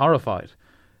Otto and he's horrified.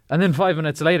 And then 5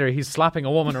 minutes later, he's slapping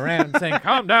a woman around saying,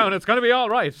 calm down, it's going to be all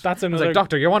right. That's another... like,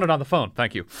 doctor, you're wanted on the phone.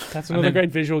 Thank you. That's another great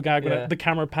visual gag when the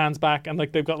camera pans back and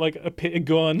like they've got like a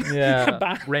gun. Yeah,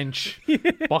 back. Wrench,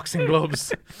 boxing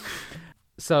gloves.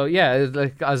 So,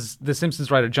 like as the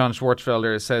Simpsons writer John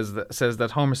Swartzwelder says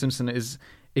that Homer Simpson is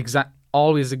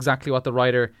always exactly what the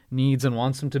writer needs and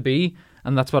wants him to be.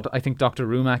 And that's what I think Dr.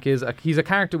 Rumack is. He's a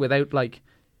character without like...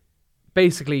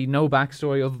 basically no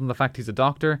backstory other than the fact he's a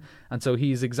doctor, and so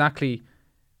he's exactly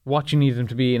what you need him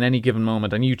to be in any given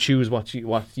moment, and you choose what you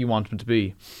want him to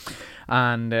be.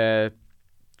 And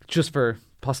just for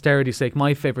posterity's sake,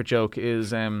 my favourite joke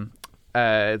is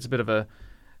it's a bit of a...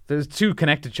 There's two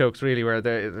connected jokes really where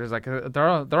there's like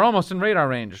they're almost in radar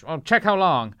range. Oh, check how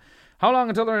long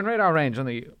until they're in radar range, and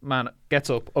the man gets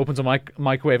up, opens a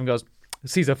microwave, and goes.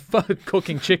 Sees a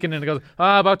cooking chicken and he goes,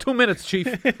 about 2 minutes, chief.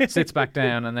 Sits back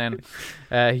down, and then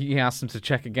he asks him to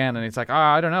check again, and he's like,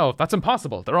 I don't know, that's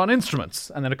impossible, they're on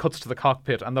instruments. And then it cuts to the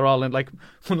cockpit and they're all in, like,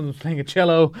 one of them's playing a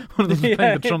cello, one of them's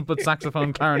playing the trumpet,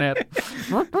 saxophone, clarinet.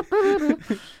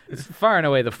 It's far and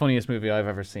away the funniest movie I've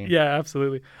ever seen. Yeah,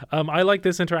 absolutely. I like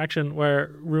this interaction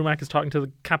where Rumack is talking to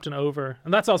the Captain Over,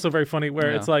 and that's also very funny, where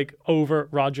it's like Over,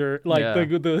 Roger, like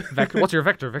the what's your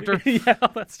vector, Victor? Yeah,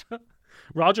 all that stuff.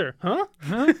 Roger, huh?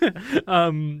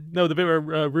 No, the bit where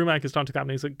Rumack is talking to Captain,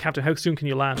 he's like, Captain, how soon can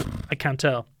you land? I can't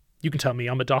tell. You can tell me,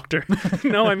 I'm a doctor.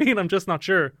 No, I mean, I'm just not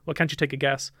sure. Well, can't you take a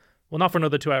guess? Well, not for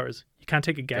another 2 hours. You can't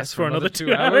take a guess for another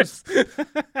 2 hours.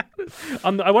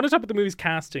 I want to talk about the movie's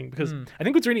casting, because I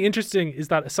think what's really interesting is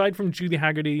that aside from Julie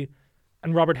Haggerty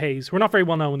and Robert Hayes, who were not very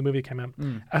well known when the movie came out,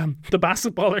 the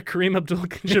basketballer Kareem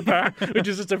Abdul-Jabbar, which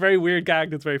is just a very weird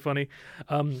gag that's very funny.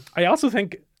 I also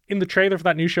think in the trailer for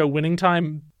that new show, Winning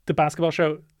Time, the basketball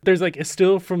show, there's like a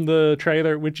still from the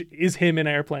trailer which is him in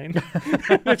Airplane,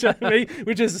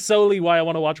 which is solely why I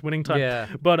want to watch Winning Time. Yeah.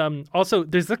 But also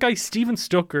there's that guy Steven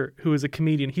Stucker, who is a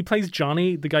comedian. He plays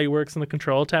Johnny, the guy who works in the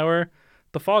control tower.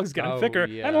 The fog's getting thicker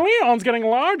and Leon's getting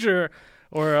larger.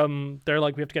 Or they're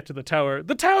like, we have to get to the tower.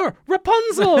 The tower!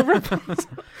 Rapunzel! Rapunzel!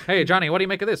 Hey, Johnny, what do you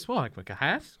make of this? Well, like a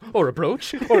hat? Or a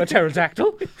brooch? Or a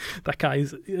pterodactyl? That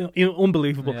guy's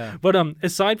unbelievable. Yeah. But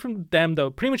aside from them, though,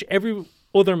 pretty much every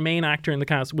other main actor in the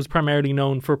cast was primarily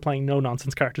known for playing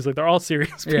no-nonsense characters. Like, they're all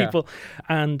serious people.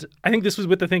 And I think this was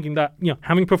with the thinking that,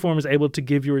 having performers able to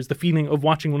give viewers the feeling of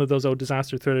watching one of those old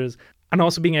disaster thrillers and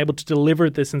also being able to deliver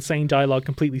this insane dialogue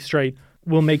completely straight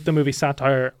will make the movie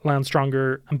satire land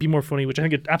stronger and be more funny, which I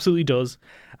think it absolutely does.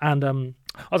 And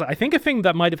also, I think a thing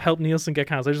that might have helped Nielsen get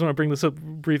cast, I just want to bring this up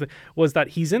briefly, was that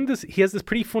he has this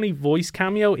pretty funny voice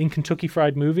cameo in Kentucky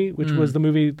Fried Movie, which was the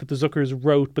movie that the Zuckers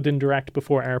wrote but didn't direct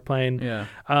before Airplane. Yeah.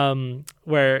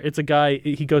 Where it's a guy,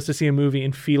 he goes to see a movie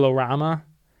in Philorama,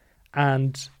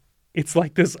 and it's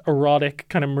like this erotic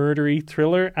kind of murdery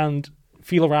thriller, and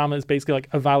Philorama is basically like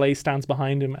a valet stands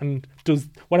behind him and does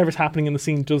whatever's happening in the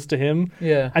scene does to him.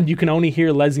 Yeah. And you can only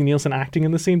hear Leslie Nielsen acting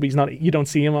in the scene, but you don't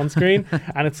see him on screen.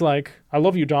 And it's like, I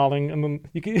love you, darling. And then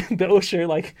the usher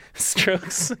like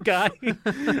strokes a guy.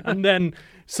 And then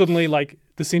suddenly like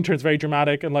the scene turns very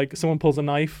dramatic and like someone pulls a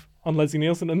knife on Leslie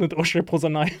Nielsen and then the usher pulls a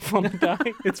knife on the guy.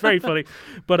 It's very funny.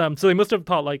 But so they must have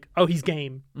thought like, oh, he's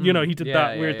game. He did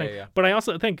that weird thing. Yeah. But I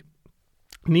also think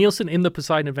Nielsen in the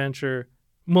Poseidon Adventure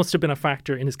must have been a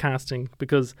factor in his casting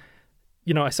because,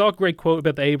 I saw a great quote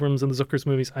about the Abrams and the Zuckers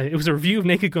movies. It was a review of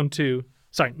Naked Gun 2.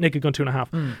 Sorry, Naked Gun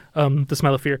 2.5, The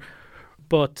Smell of Fear.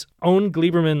 But Owen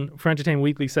Gleiberman for Entertainment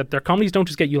Weekly said, their comedies don't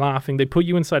just get you laughing, they put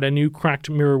you inside a new cracked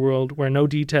mirror world where no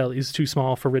detail is too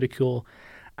small for ridicule.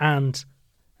 And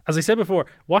as I said before,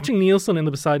 watching Nielsen in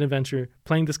the Poseidon Adventure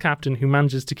playing this captain who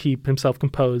manages to keep himself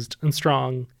composed and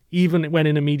strong even when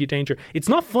in immediate danger. It's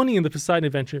not funny in the Poseidon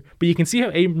Adventure, but you can see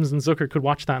how Abrams and Zucker could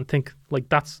watch that and think, like,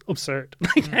 that's absurd.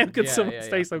 Like, how could someone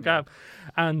stay so calm?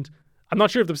 And I'm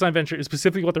not sure if the Poseidon Adventure is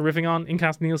specifically what they're riffing on in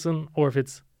Cast Nielsen, or if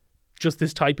it's just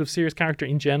this type of serious character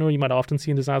in general you might often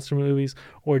see in disaster movies,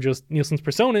 or just Nielsen's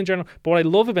persona in general. But what I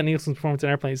love about Nielsen's performance in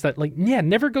Airplane is that, like,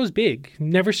 never goes big,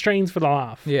 never strains for the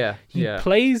laugh. He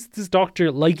plays this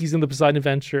doctor like he's in the Poseidon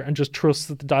Adventure and just trusts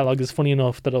that the dialogue is funny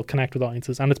enough that it'll connect with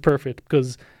audiences. And it's perfect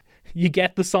because you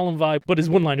get the solemn vibe, but his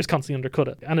one-liners constantly undercut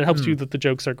it. And it helps you that the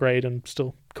jokes are great and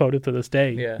still quoted to this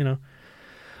day,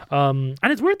 And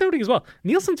it's worth noting as well,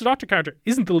 Nielsen's doctor character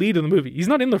isn't the lead in the movie. He's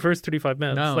not in the first 35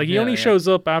 minutes. No, he only shows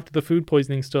up after the food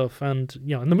poisoning stuff. And,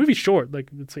 and the movie's short, like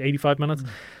it's 85 minutes.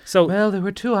 So, well, there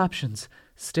were two options,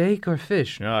 steak or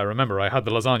fish. No, I remember, I had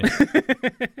the lasagna.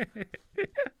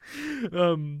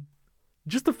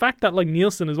 Just the fact that, like,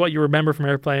 Nielsen is what you remember from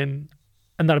Airplane,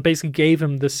 and that it basically gave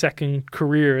him the second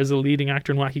career as a leading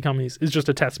actor in wacky comedies is just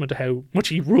a testament to how much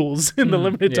he rules in the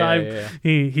limited time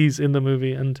he's in the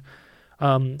movie. And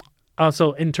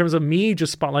also, in terms of me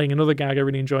just spotlighting another gag I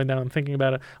really enjoyed now I'm thinking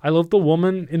about it, I love the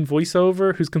woman in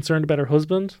voiceover who's concerned about her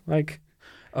husband. Like,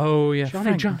 oh, yeah.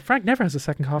 Frank never has a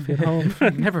second coffee at home.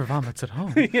 Frank never vomits at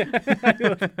home.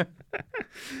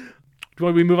 Do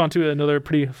we move on to another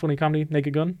pretty funny comedy,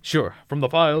 Naked Gun? Sure. From the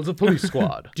files of Police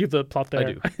Squad. Do you have the plot there?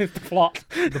 I do. The plot.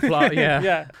 The plot,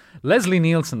 yeah. Leslie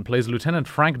Nielsen plays Lieutenant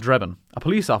Frank Drebin, a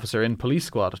police officer in Police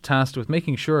Squad tasked with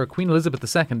making sure Queen Elizabeth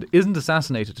II isn't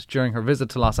assassinated during her visit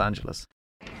to Los Angeles.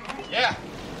 Yeah.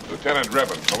 Lieutenant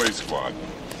Drebin, Police Squad.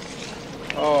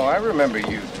 Oh, I remember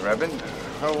you, Drebin.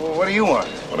 What do you want?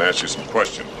 I want to ask you some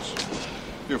questions.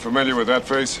 You familiar with that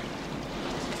face?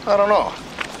 I don't know.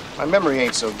 My memory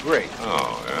ain't so great.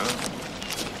 Oh,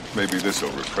 yeah? Maybe this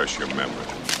will refresh your memory.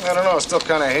 I don't know. It's still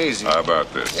kind of hazy. How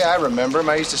about this? Yeah, I remember him.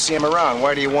 I used to see him around.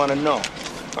 Why do you want to know?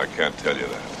 I can't tell you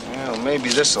that. Well, maybe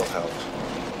this will help.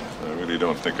 I really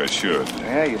don't think I should.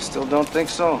 Yeah, you still don't think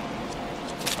so?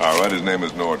 All right, his name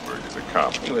is Nordberg. He's a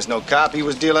cop. He was no cop. He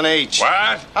was dealing H.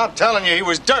 What? I'm telling you, he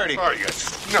was dirty. Oh, you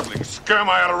sniveling scum.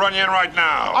 I ought to run you in right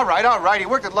now. All right. He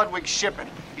worked at Ludwig Shipping.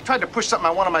 He tried to push something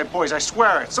on one of my boys, I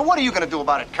swear it. So what are you going to do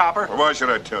about it, copper? Well, why should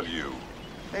I tell you?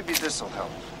 Maybe this will help.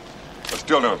 I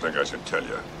still don't think I should tell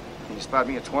you. Can you spot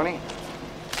me at 20?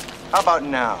 How about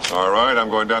now? All right, I'm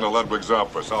going down to Ludwig's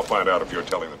office. I'll find out if you're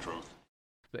telling the truth.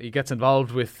 He gets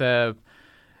involved with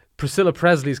Priscilla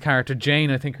Presley's character,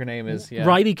 Jane, I think her name is. Yeah.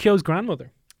 Riley Keough's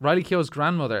grandmother.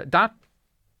 That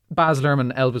Baz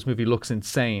Luhrmann Elvis movie looks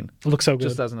insane. It looks so good.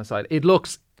 Just as an aside.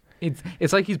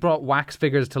 It's like he's brought wax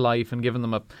figures to life and given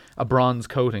them a bronze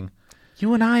coating.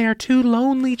 you and I are two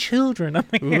lonely children. I'm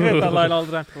thinking about that line all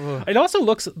the time. It also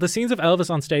looks, the scenes of Elvis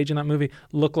on stage in that movie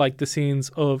look like the scenes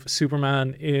of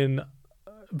Superman in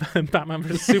Batman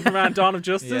vs Superman Dawn of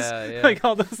Justice. Like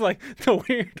all this, like the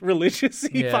weird religious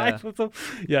vibe of them.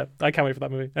 Yeah, I can't wait for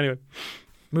that movie. Anyway.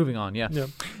 Moving on, yeah.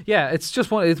 It's just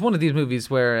one of these movies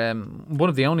where one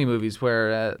of the only movies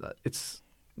where it's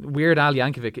Weird Al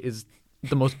Yankovic is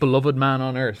the most beloved man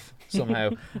on earth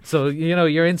somehow. So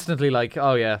you're instantly like,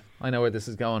 oh yeah, I know where this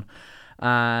is going.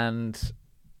 And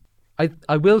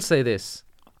I will say this: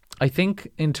 I think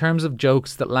in terms of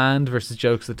jokes that land versus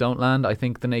jokes that don't land, I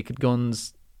think the Naked Gun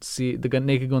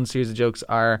series of jokes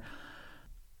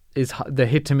is the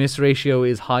hit to miss ratio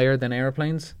is higher than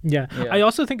Airplanes. Yeah. I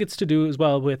also think it's to do as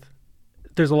well with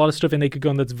there's a lot of stuff in Naked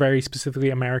Gun that's very specifically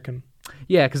American.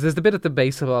 Yeah, because there's the bit at the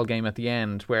baseball game at the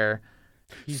end where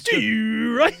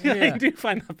right? I do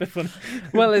find that a bit funny.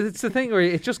 Well, it's the thing where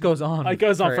it just goes on. It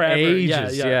goes on forever.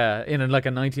 Ages, in like a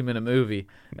 90-minute movie,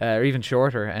 or even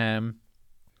shorter. And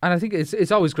I think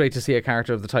it's always great to see a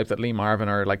character of the type that Lee Marvin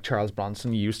or like Charles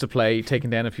Bronson used to play, taking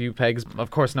down a few pegs. Of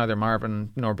course, neither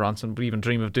Marvin nor Bronson would even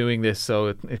dream of doing this, so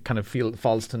it kind of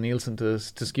falls to Nielsen to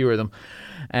skewer them.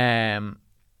 And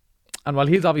while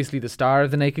he's obviously the star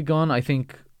of the Naked Gun, I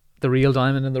think the real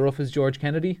diamond in the rough is George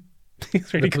Kennedy.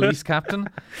 He's really the police captain.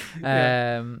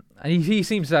 And he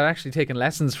seems to have actually taken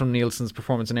lessons from Nielsen's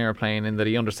performance in Airplane, in that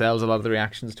he undersells a lot of the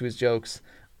reactions to his jokes.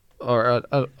 Or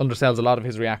undersells a lot of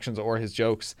his reactions or his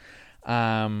jokes.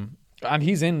 And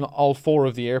he's in all 4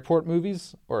 of the airport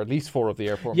movies, or at least 4 of the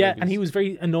airport movies. Yeah, and he was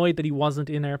very annoyed that he wasn't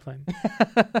in Airplane.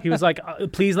 He was like,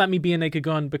 please let me be in Naked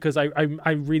Gun, because I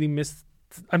really missed...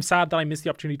 I'm sad that I missed the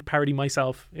opportunity to parody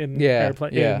myself in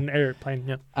Airplane. In Airplane,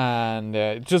 yeah.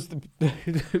 And just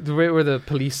the way where the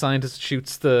police scientist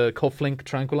shoots the cufflink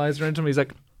tranquilizer into him, he's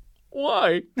like,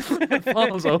 why? It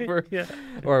falls over. Yeah.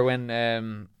 Or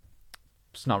when...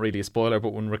 it's not really a spoiler, but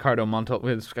when Ricardo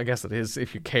Montalban, I guess it is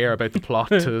if you care about the plot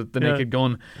to The Naked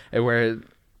Gun, where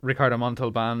Ricardo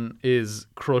Montalban is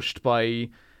crushed by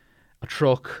a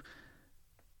truck,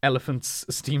 elephants,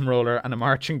 a steamroller, and a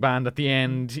marching band at the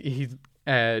end.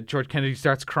 George Kennedy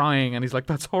starts crying, and he's like,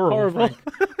 "That's horrible. Frank.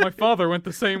 My father went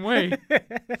the same way."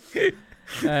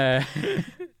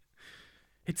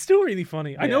 It's still really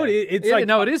funny. I know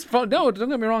it is fun. No, don't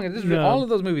get me wrong. It is. All of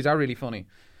those movies are really funny.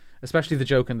 Especially the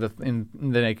joke in the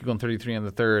Naked Gun 33 and the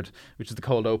third, which is the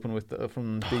cold open with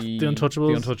from the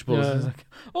Untouchables. The Untouchables. Yeah. It's like,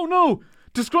 oh no,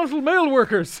 disgruntled mail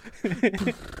workers.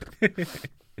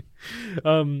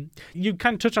 You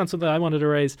kind of touched on something I wanted to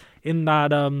raise in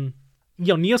that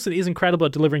Nielsen is incredible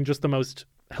at delivering just the most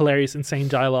hilarious, insane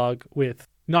dialogue with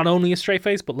not only a straight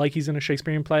face, but like he's in a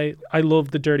Shakespearean play. I love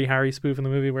the Dirty Harry spoof in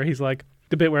the movie where he's like,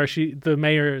 the bit where the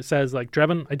mayor says, like,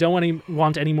 Drebin, I don't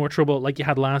want any more trouble like you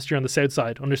had last year on the south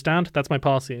side. Understand? That's my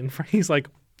policy. And he's like,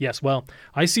 yes, well,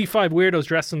 I see 5 weirdos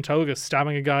dressed in togas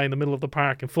stabbing a guy in the middle of the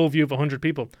park in full view of 100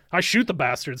 people. I shoot the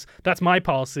bastards. That's my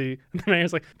policy. And the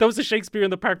mayor's like, that was a Shakespeare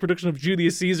in the Park production of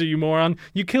Julius Caesar, you moron.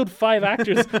 You killed 5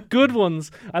 actors. Good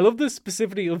ones. I love the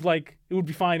specificity of, like, it would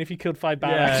be fine if you killed 5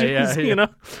 bad actors, you know?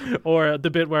 Or the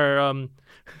bit where...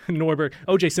 Norberg,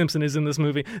 O.J. Simpson is in this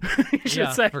movie. You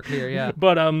should say. For clear, yeah.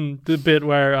 But the bit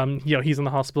where he's in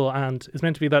the hospital, and it's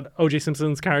meant to be that O.J.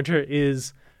 Simpson's character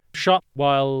is shot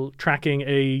while tracking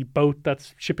a boat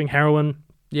that's shipping heroin.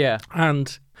 Yeah,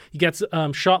 and he gets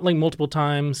shot like multiple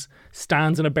times.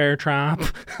 Stands in a bear trap.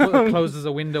 Closes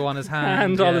a window on his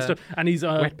hand. And all this stuff. And he's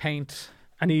wet paint.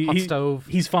 And hot stove.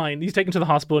 He's fine. He's taken to the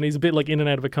hospital, and he's a bit like in and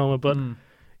out of a coma. But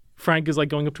Frank is like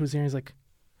going up to his ear. And he's like,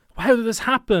 how did this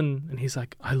happen? And he's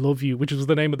like, I love you, which was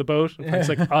the name of the boat. And Frank's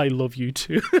like, I love you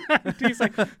too. And he's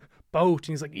like, boat.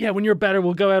 And he's like, yeah, when you're better,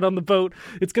 we'll go out on the boat.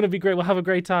 It's going to be great. We'll have a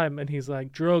great time. And he's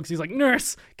like, drugs. He's like,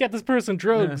 nurse, get this person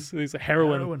drugs. And he's like,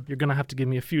 heroin. You're going to have to give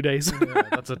me a few days.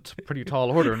 That's a pretty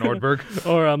tall order, Nordberg.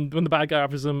 Or when the bad guy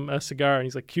offers him a cigar and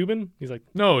he's like, Cuban? He's like,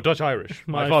 no, Dutch Irish.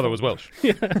 My father was Welsh.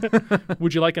 Yeah.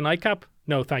 Would you like a nightcap?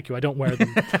 No, thank you. I don't wear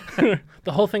them.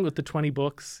 The whole thing with the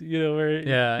 $20,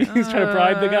 where he's trying to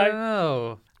bribe the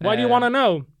guy. Why do you want to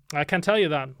know? I can't tell you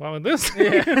that. What with this?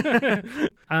 Yeah.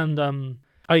 And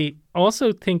I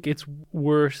also think it's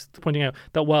worth pointing out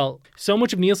that while so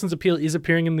much of Nielsen's appeal is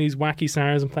appearing in these wacky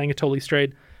scenarios and playing it totally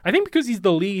straight, I think because he's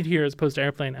the lead here as opposed to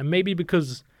Airplane, and maybe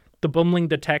because the bumbling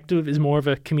detective is more of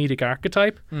a comedic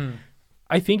archetype,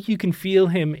 I think you can feel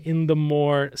him in the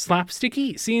more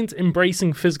slapsticky scenes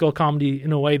embracing physical comedy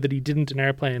in a way that he didn't in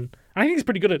Airplane. I think he's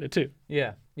pretty good at it too.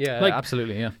 Yeah. Yeah, like,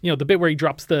 absolutely, yeah. You know, the bit where he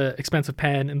drops the expensive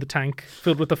pen in the tank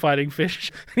filled with the fighting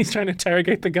fish, and he's trying to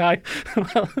interrogate the guy.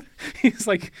 Well, he's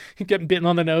like getting bitten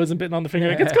on the nose and bitten on the finger.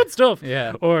 Like, it's good stuff.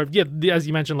 Yeah. Or, as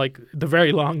you mentioned, like the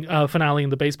very long finale in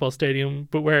the baseball stadium,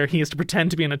 but where he has to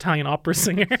pretend to be an Italian opera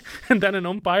singer and then an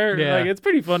umpire. Yeah. Like, it's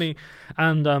pretty funny.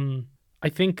 And I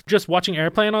think just watching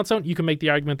Airplane on its own, you can make the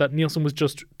argument that Nielsen was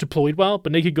just deployed well,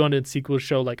 but Naked Gun and sequels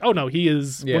show like, oh no, he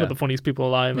is one of the funniest people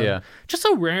alive. And just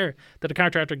so rare that a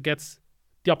character actor gets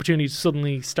the opportunity to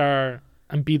suddenly star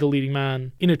and be the leading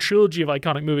man in a trilogy of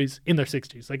iconic movies in their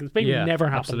 60s. Like, it's maybe never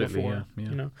happened before.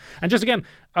 You know? And just again,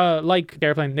 like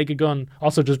Airplane, Naked Gun,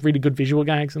 also just really good visual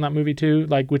gags in that movie too,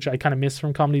 like, which I kind of miss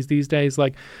from comedies these days.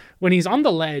 Like when he's on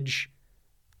the ledge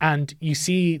and you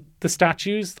see the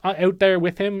statues out there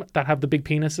with him that have the big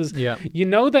penises, you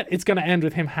know that it's going to end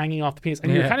with him hanging off the penis.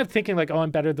 And you're kind of thinking like, oh, I'm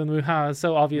better than Wuha. It's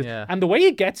so obvious. Yeah. And the way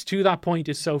it gets to that point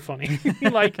is so funny.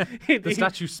 Like the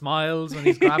statue smiles when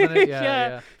he's grabbing it.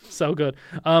 Yeah. So good.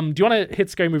 Do you want to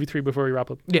hit Scary Movie 3 before we wrap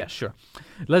up? Yeah, sure.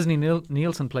 Leslie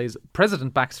Nielsen plays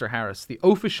President Baxter Harris, the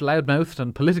oafish, loudmouthed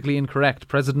and politically incorrect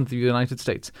President of the United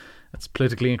States. That's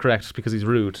politically incorrect because he's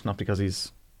rude, not because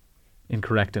he's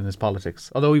incorrect in his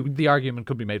politics, although the argument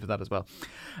could be made for that as well.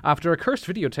 After a cursed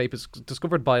videotape is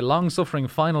discovered by long-suffering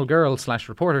final girl /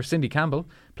 reporter Cindy Campbell,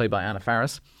 played by Anna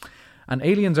Faris, and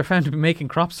aliens are found to be making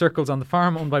crop circles on the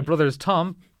farm owned by brothers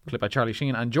Tom, played by Charlie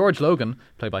Sheen, and George Logan,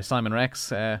 played by Simon Rex.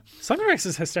 Simon Rex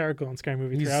is hysterical in Scary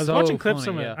Movie 3. I was so watching clips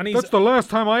funny, from it. yeah. And he's That's the last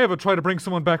time I ever try to bring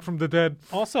someone back from the dead.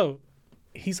 Also,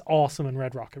 he's awesome in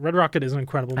Red Rocket. Red Rocket is an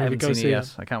incredible movie. I haven't seen it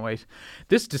yet. I can't wait.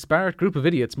 This disparate group of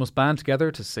idiots must band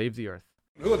together to save the Earth.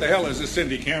 Who the hell is this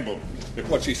Cindy Campbell? If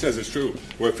what she says is true,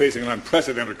 we're facing an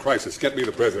unprecedented crisis. Get me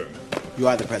the president. You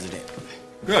are the president.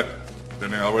 Good.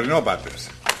 Then I already know about this.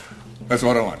 That's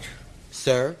what I want.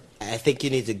 Sir, I think you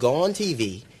need to go on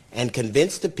TV and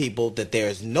convince the people that there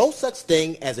is no such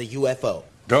thing as a UFO.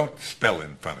 Don't spell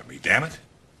in front of me, damn it.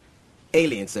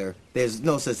 Alien, sir. There's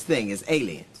no such thing as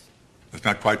aliens. That's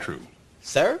not quite true.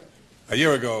 Sir? A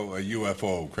year ago, a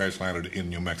UFO crash landed in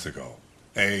New Mexico.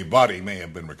 A body may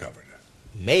have been recovered.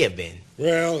 May have been.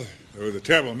 Well, there was a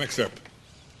terrible mix-up.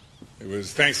 It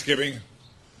was Thanksgiving.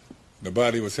 The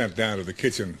body was sent down to the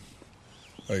kitchen.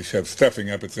 They shoved stuffing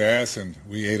up its ass, and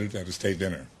we ate it at a state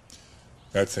dinner.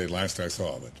 That's the last I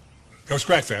saw of it. Go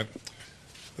scratch that.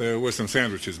 There were some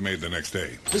sandwiches made the next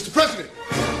day. Mr. President,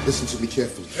 listen to me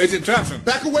carefully. Agent Thompson.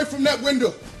 Back away from that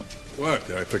window. What,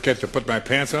 did I forget to put my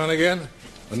pants on again?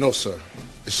 No, sir.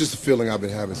 It's just a feeling I've been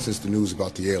having since the news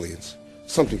about the aliens.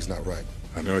 Something's not right.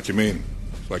 I know what you mean.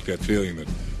 It's like that feeling that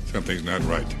something's not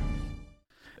right.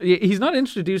 He's not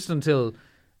introduced until,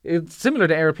 it's similar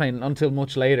to Airplane, until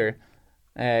much later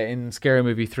in Scary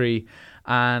Movie 3.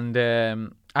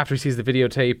 And after he sees the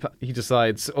videotape, he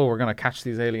decides, we're going to catch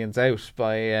these aliens out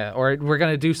by, or we're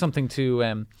going to do something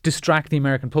to distract the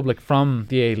American public from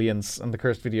the aliens and the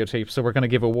cursed videotape. So we're going to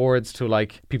give awards to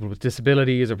like people with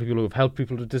disabilities or people who have helped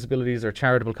people with disabilities or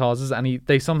charitable causes. And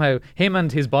they somehow, him and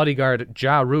his bodyguard,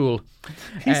 Ja Rule.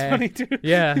 He's funny too.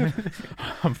 Yeah.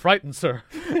 I'm frightened, sir.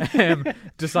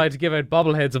 Decide to give out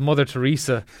bobbleheads of Mother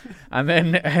Teresa. And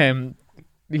then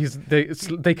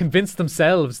they convince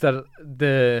themselves that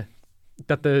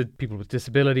the people with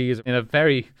disabilities, in a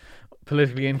very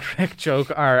politically incorrect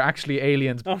joke, are actually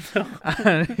aliens. Oh no!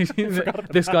 And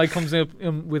this guy comes up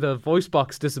with a voice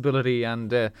box disability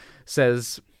and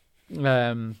says, "Thank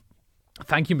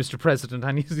you, Mr. President."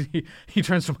 And he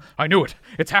turns from, "I knew it.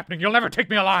 It's happening. You'll never take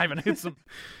me alive," and hits him.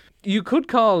 You could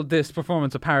call this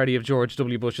performance a parody of George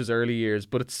W. Bush's early years,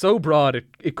 but it's so broad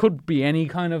it could be any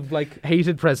kind of like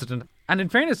hated president. And in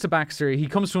fairness to Baxter, he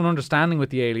comes to an understanding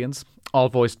with the aliens, all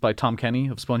voiced by Tom Kenny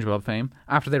of SpongeBob fame,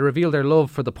 after they reveal their love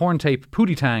for the porn tape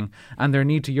Pootie Tang and their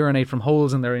need to urinate from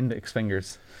holes in their index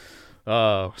fingers.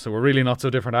 Oh, so we're really not so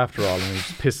different after all. And he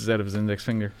just pisses out of his index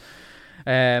finger.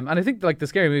 And I think like the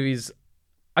Scary Movies,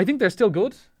 I think they're still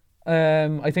good.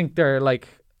 I think they're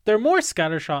more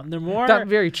scattershot and they're more... That's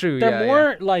very true, They're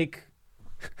more like,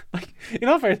 in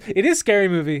all fairness, it is Scary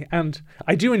Movie, and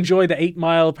I do enjoy the 8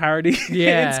 Mile parody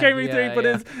in Scary Movie 3, but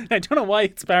I don't know why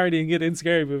it's parodying it in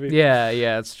Scary Movie. Yeah,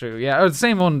 it's true. Yeah, or the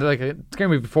same one, like Scary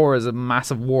Movie 4 is a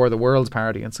massive War of the Worlds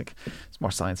parody. It's like, it's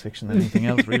more science fiction than anything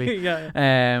else, really.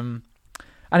 And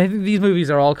I think these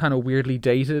movies are all kind of weirdly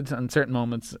dated, and certain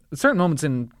moments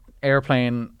in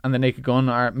Airplane and the Naked Gun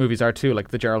movies are too. Like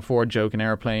the Gerald Ford joke in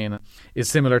Airplane is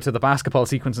similar to the basketball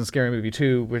sequence in Scary Movie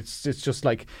 2, which it's just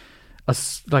like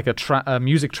a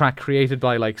music track created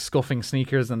by like scuffing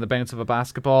sneakers and the bounce of a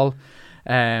basketball.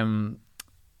 But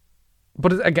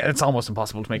again, it's almost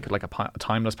impossible to make like a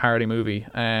timeless parody movie.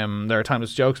 There are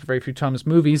timeless jokes, but very few timeless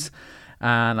movies.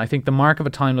 And I think the mark of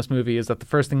a timeless movie is that the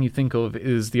first thing you think of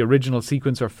is the original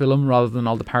sequence or film rather than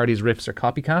all the parodies, riffs, or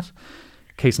copycat.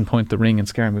 Case in point, The Ring and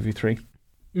Scary Movie 3.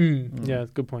 Yeah,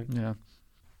 good point. Yeah.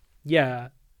 Yeah.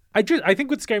 I think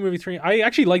with Scary Movie 3, I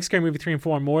actually like Scary Movie 3 and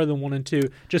 4 more than 1 and 2,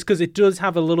 just because it does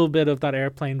have a little bit of that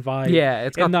airplane vibe. Yeah,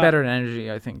 it's got better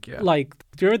energy, I think, yeah. Like,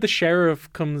 do you remember the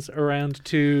sheriff comes around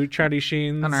to Charlie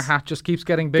Sheen's... And her hat just keeps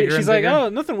getting bigger She's and bigger. like, oh,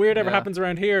 nothing weird ever happens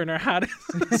around here, and her hat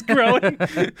is growing.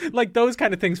 Like, those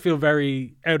kind of things feel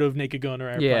very out of Naked Gun or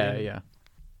Airplane. Yeah.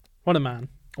 What a man.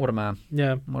 What a man.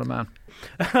 Yeah. What a man.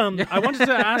 I wanted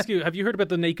to ask you, have you heard about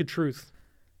The Naked Truth?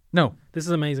 No. This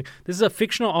is amazing. This is a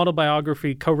fictional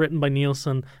autobiography co-written by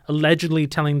Nielsen, allegedly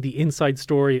telling the inside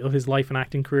story of his life and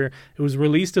acting career. It was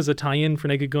released as a tie-in for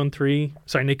Naked Gun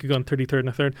 33rd and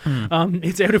a Third.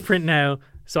 It's out of print now,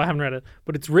 so I haven't read it.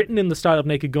 But it's written in the style of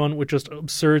Naked Gun with just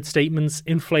absurd statements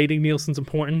inflating Nielsen's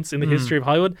importance in the history of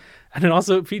Hollywood. And it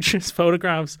also features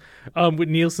photographs with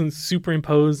Nielsen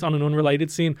superimposed on an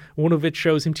unrelated scene, one of which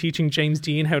shows him teaching James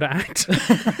Dean how to act.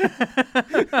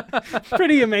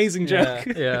 Pretty amazing joke.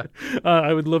 Yeah.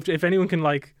 I would love to, if anyone can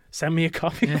send me a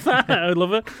copy of that, I would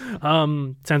love it.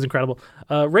 Sounds incredible.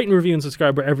 Rate and review and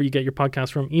subscribe wherever you get your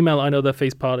podcast from. Email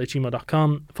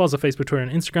iknowthatfacepod@gmail.com. Follow us on Facebook, Twitter,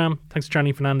 and Instagram. Thanks to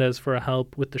Charlie Fernandez for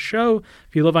help with the show.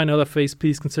 If you love I Know That Face,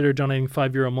 please consider donating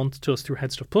 €5 a month to us through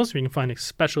Headstuff Plus, where you can find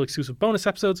special exclusive bonus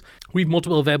episodes. We've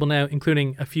multiple available now,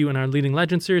 including a few in our Leading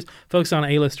Legends series, focused on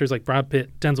A-listers like Brad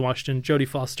Pitt, Denzel Washington, Jodie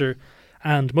Foster,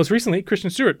 and most recently,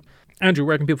 Kristen Stewart. Andrew,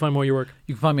 where can people find more of your work?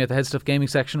 You can find me at the Headstuff Gaming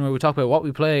section, where we talk about what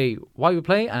we play, why we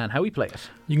play, and how we play it.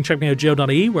 You can check me out at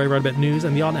geo.ie, where I write about news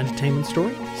and the odd entertainment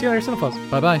story. See you later, Cinephiles.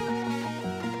 Bye-bye.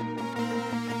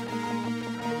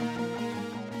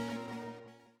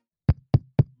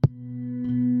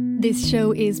 This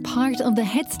show is part of the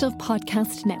Headstuff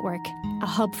Podcast Network, a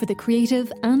hub for the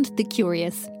creative and the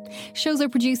curious. Shows are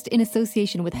produced in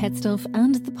association with Headstuff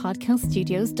and the Podcast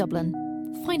Studios Dublin.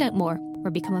 Find out more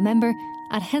or become a member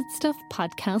at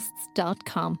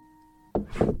headstuffpodcasts.com.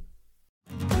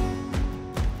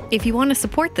 If you want to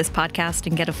support this podcast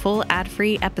and get a full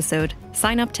ad-free episode,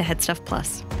 sign up to Headstuff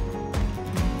Plus.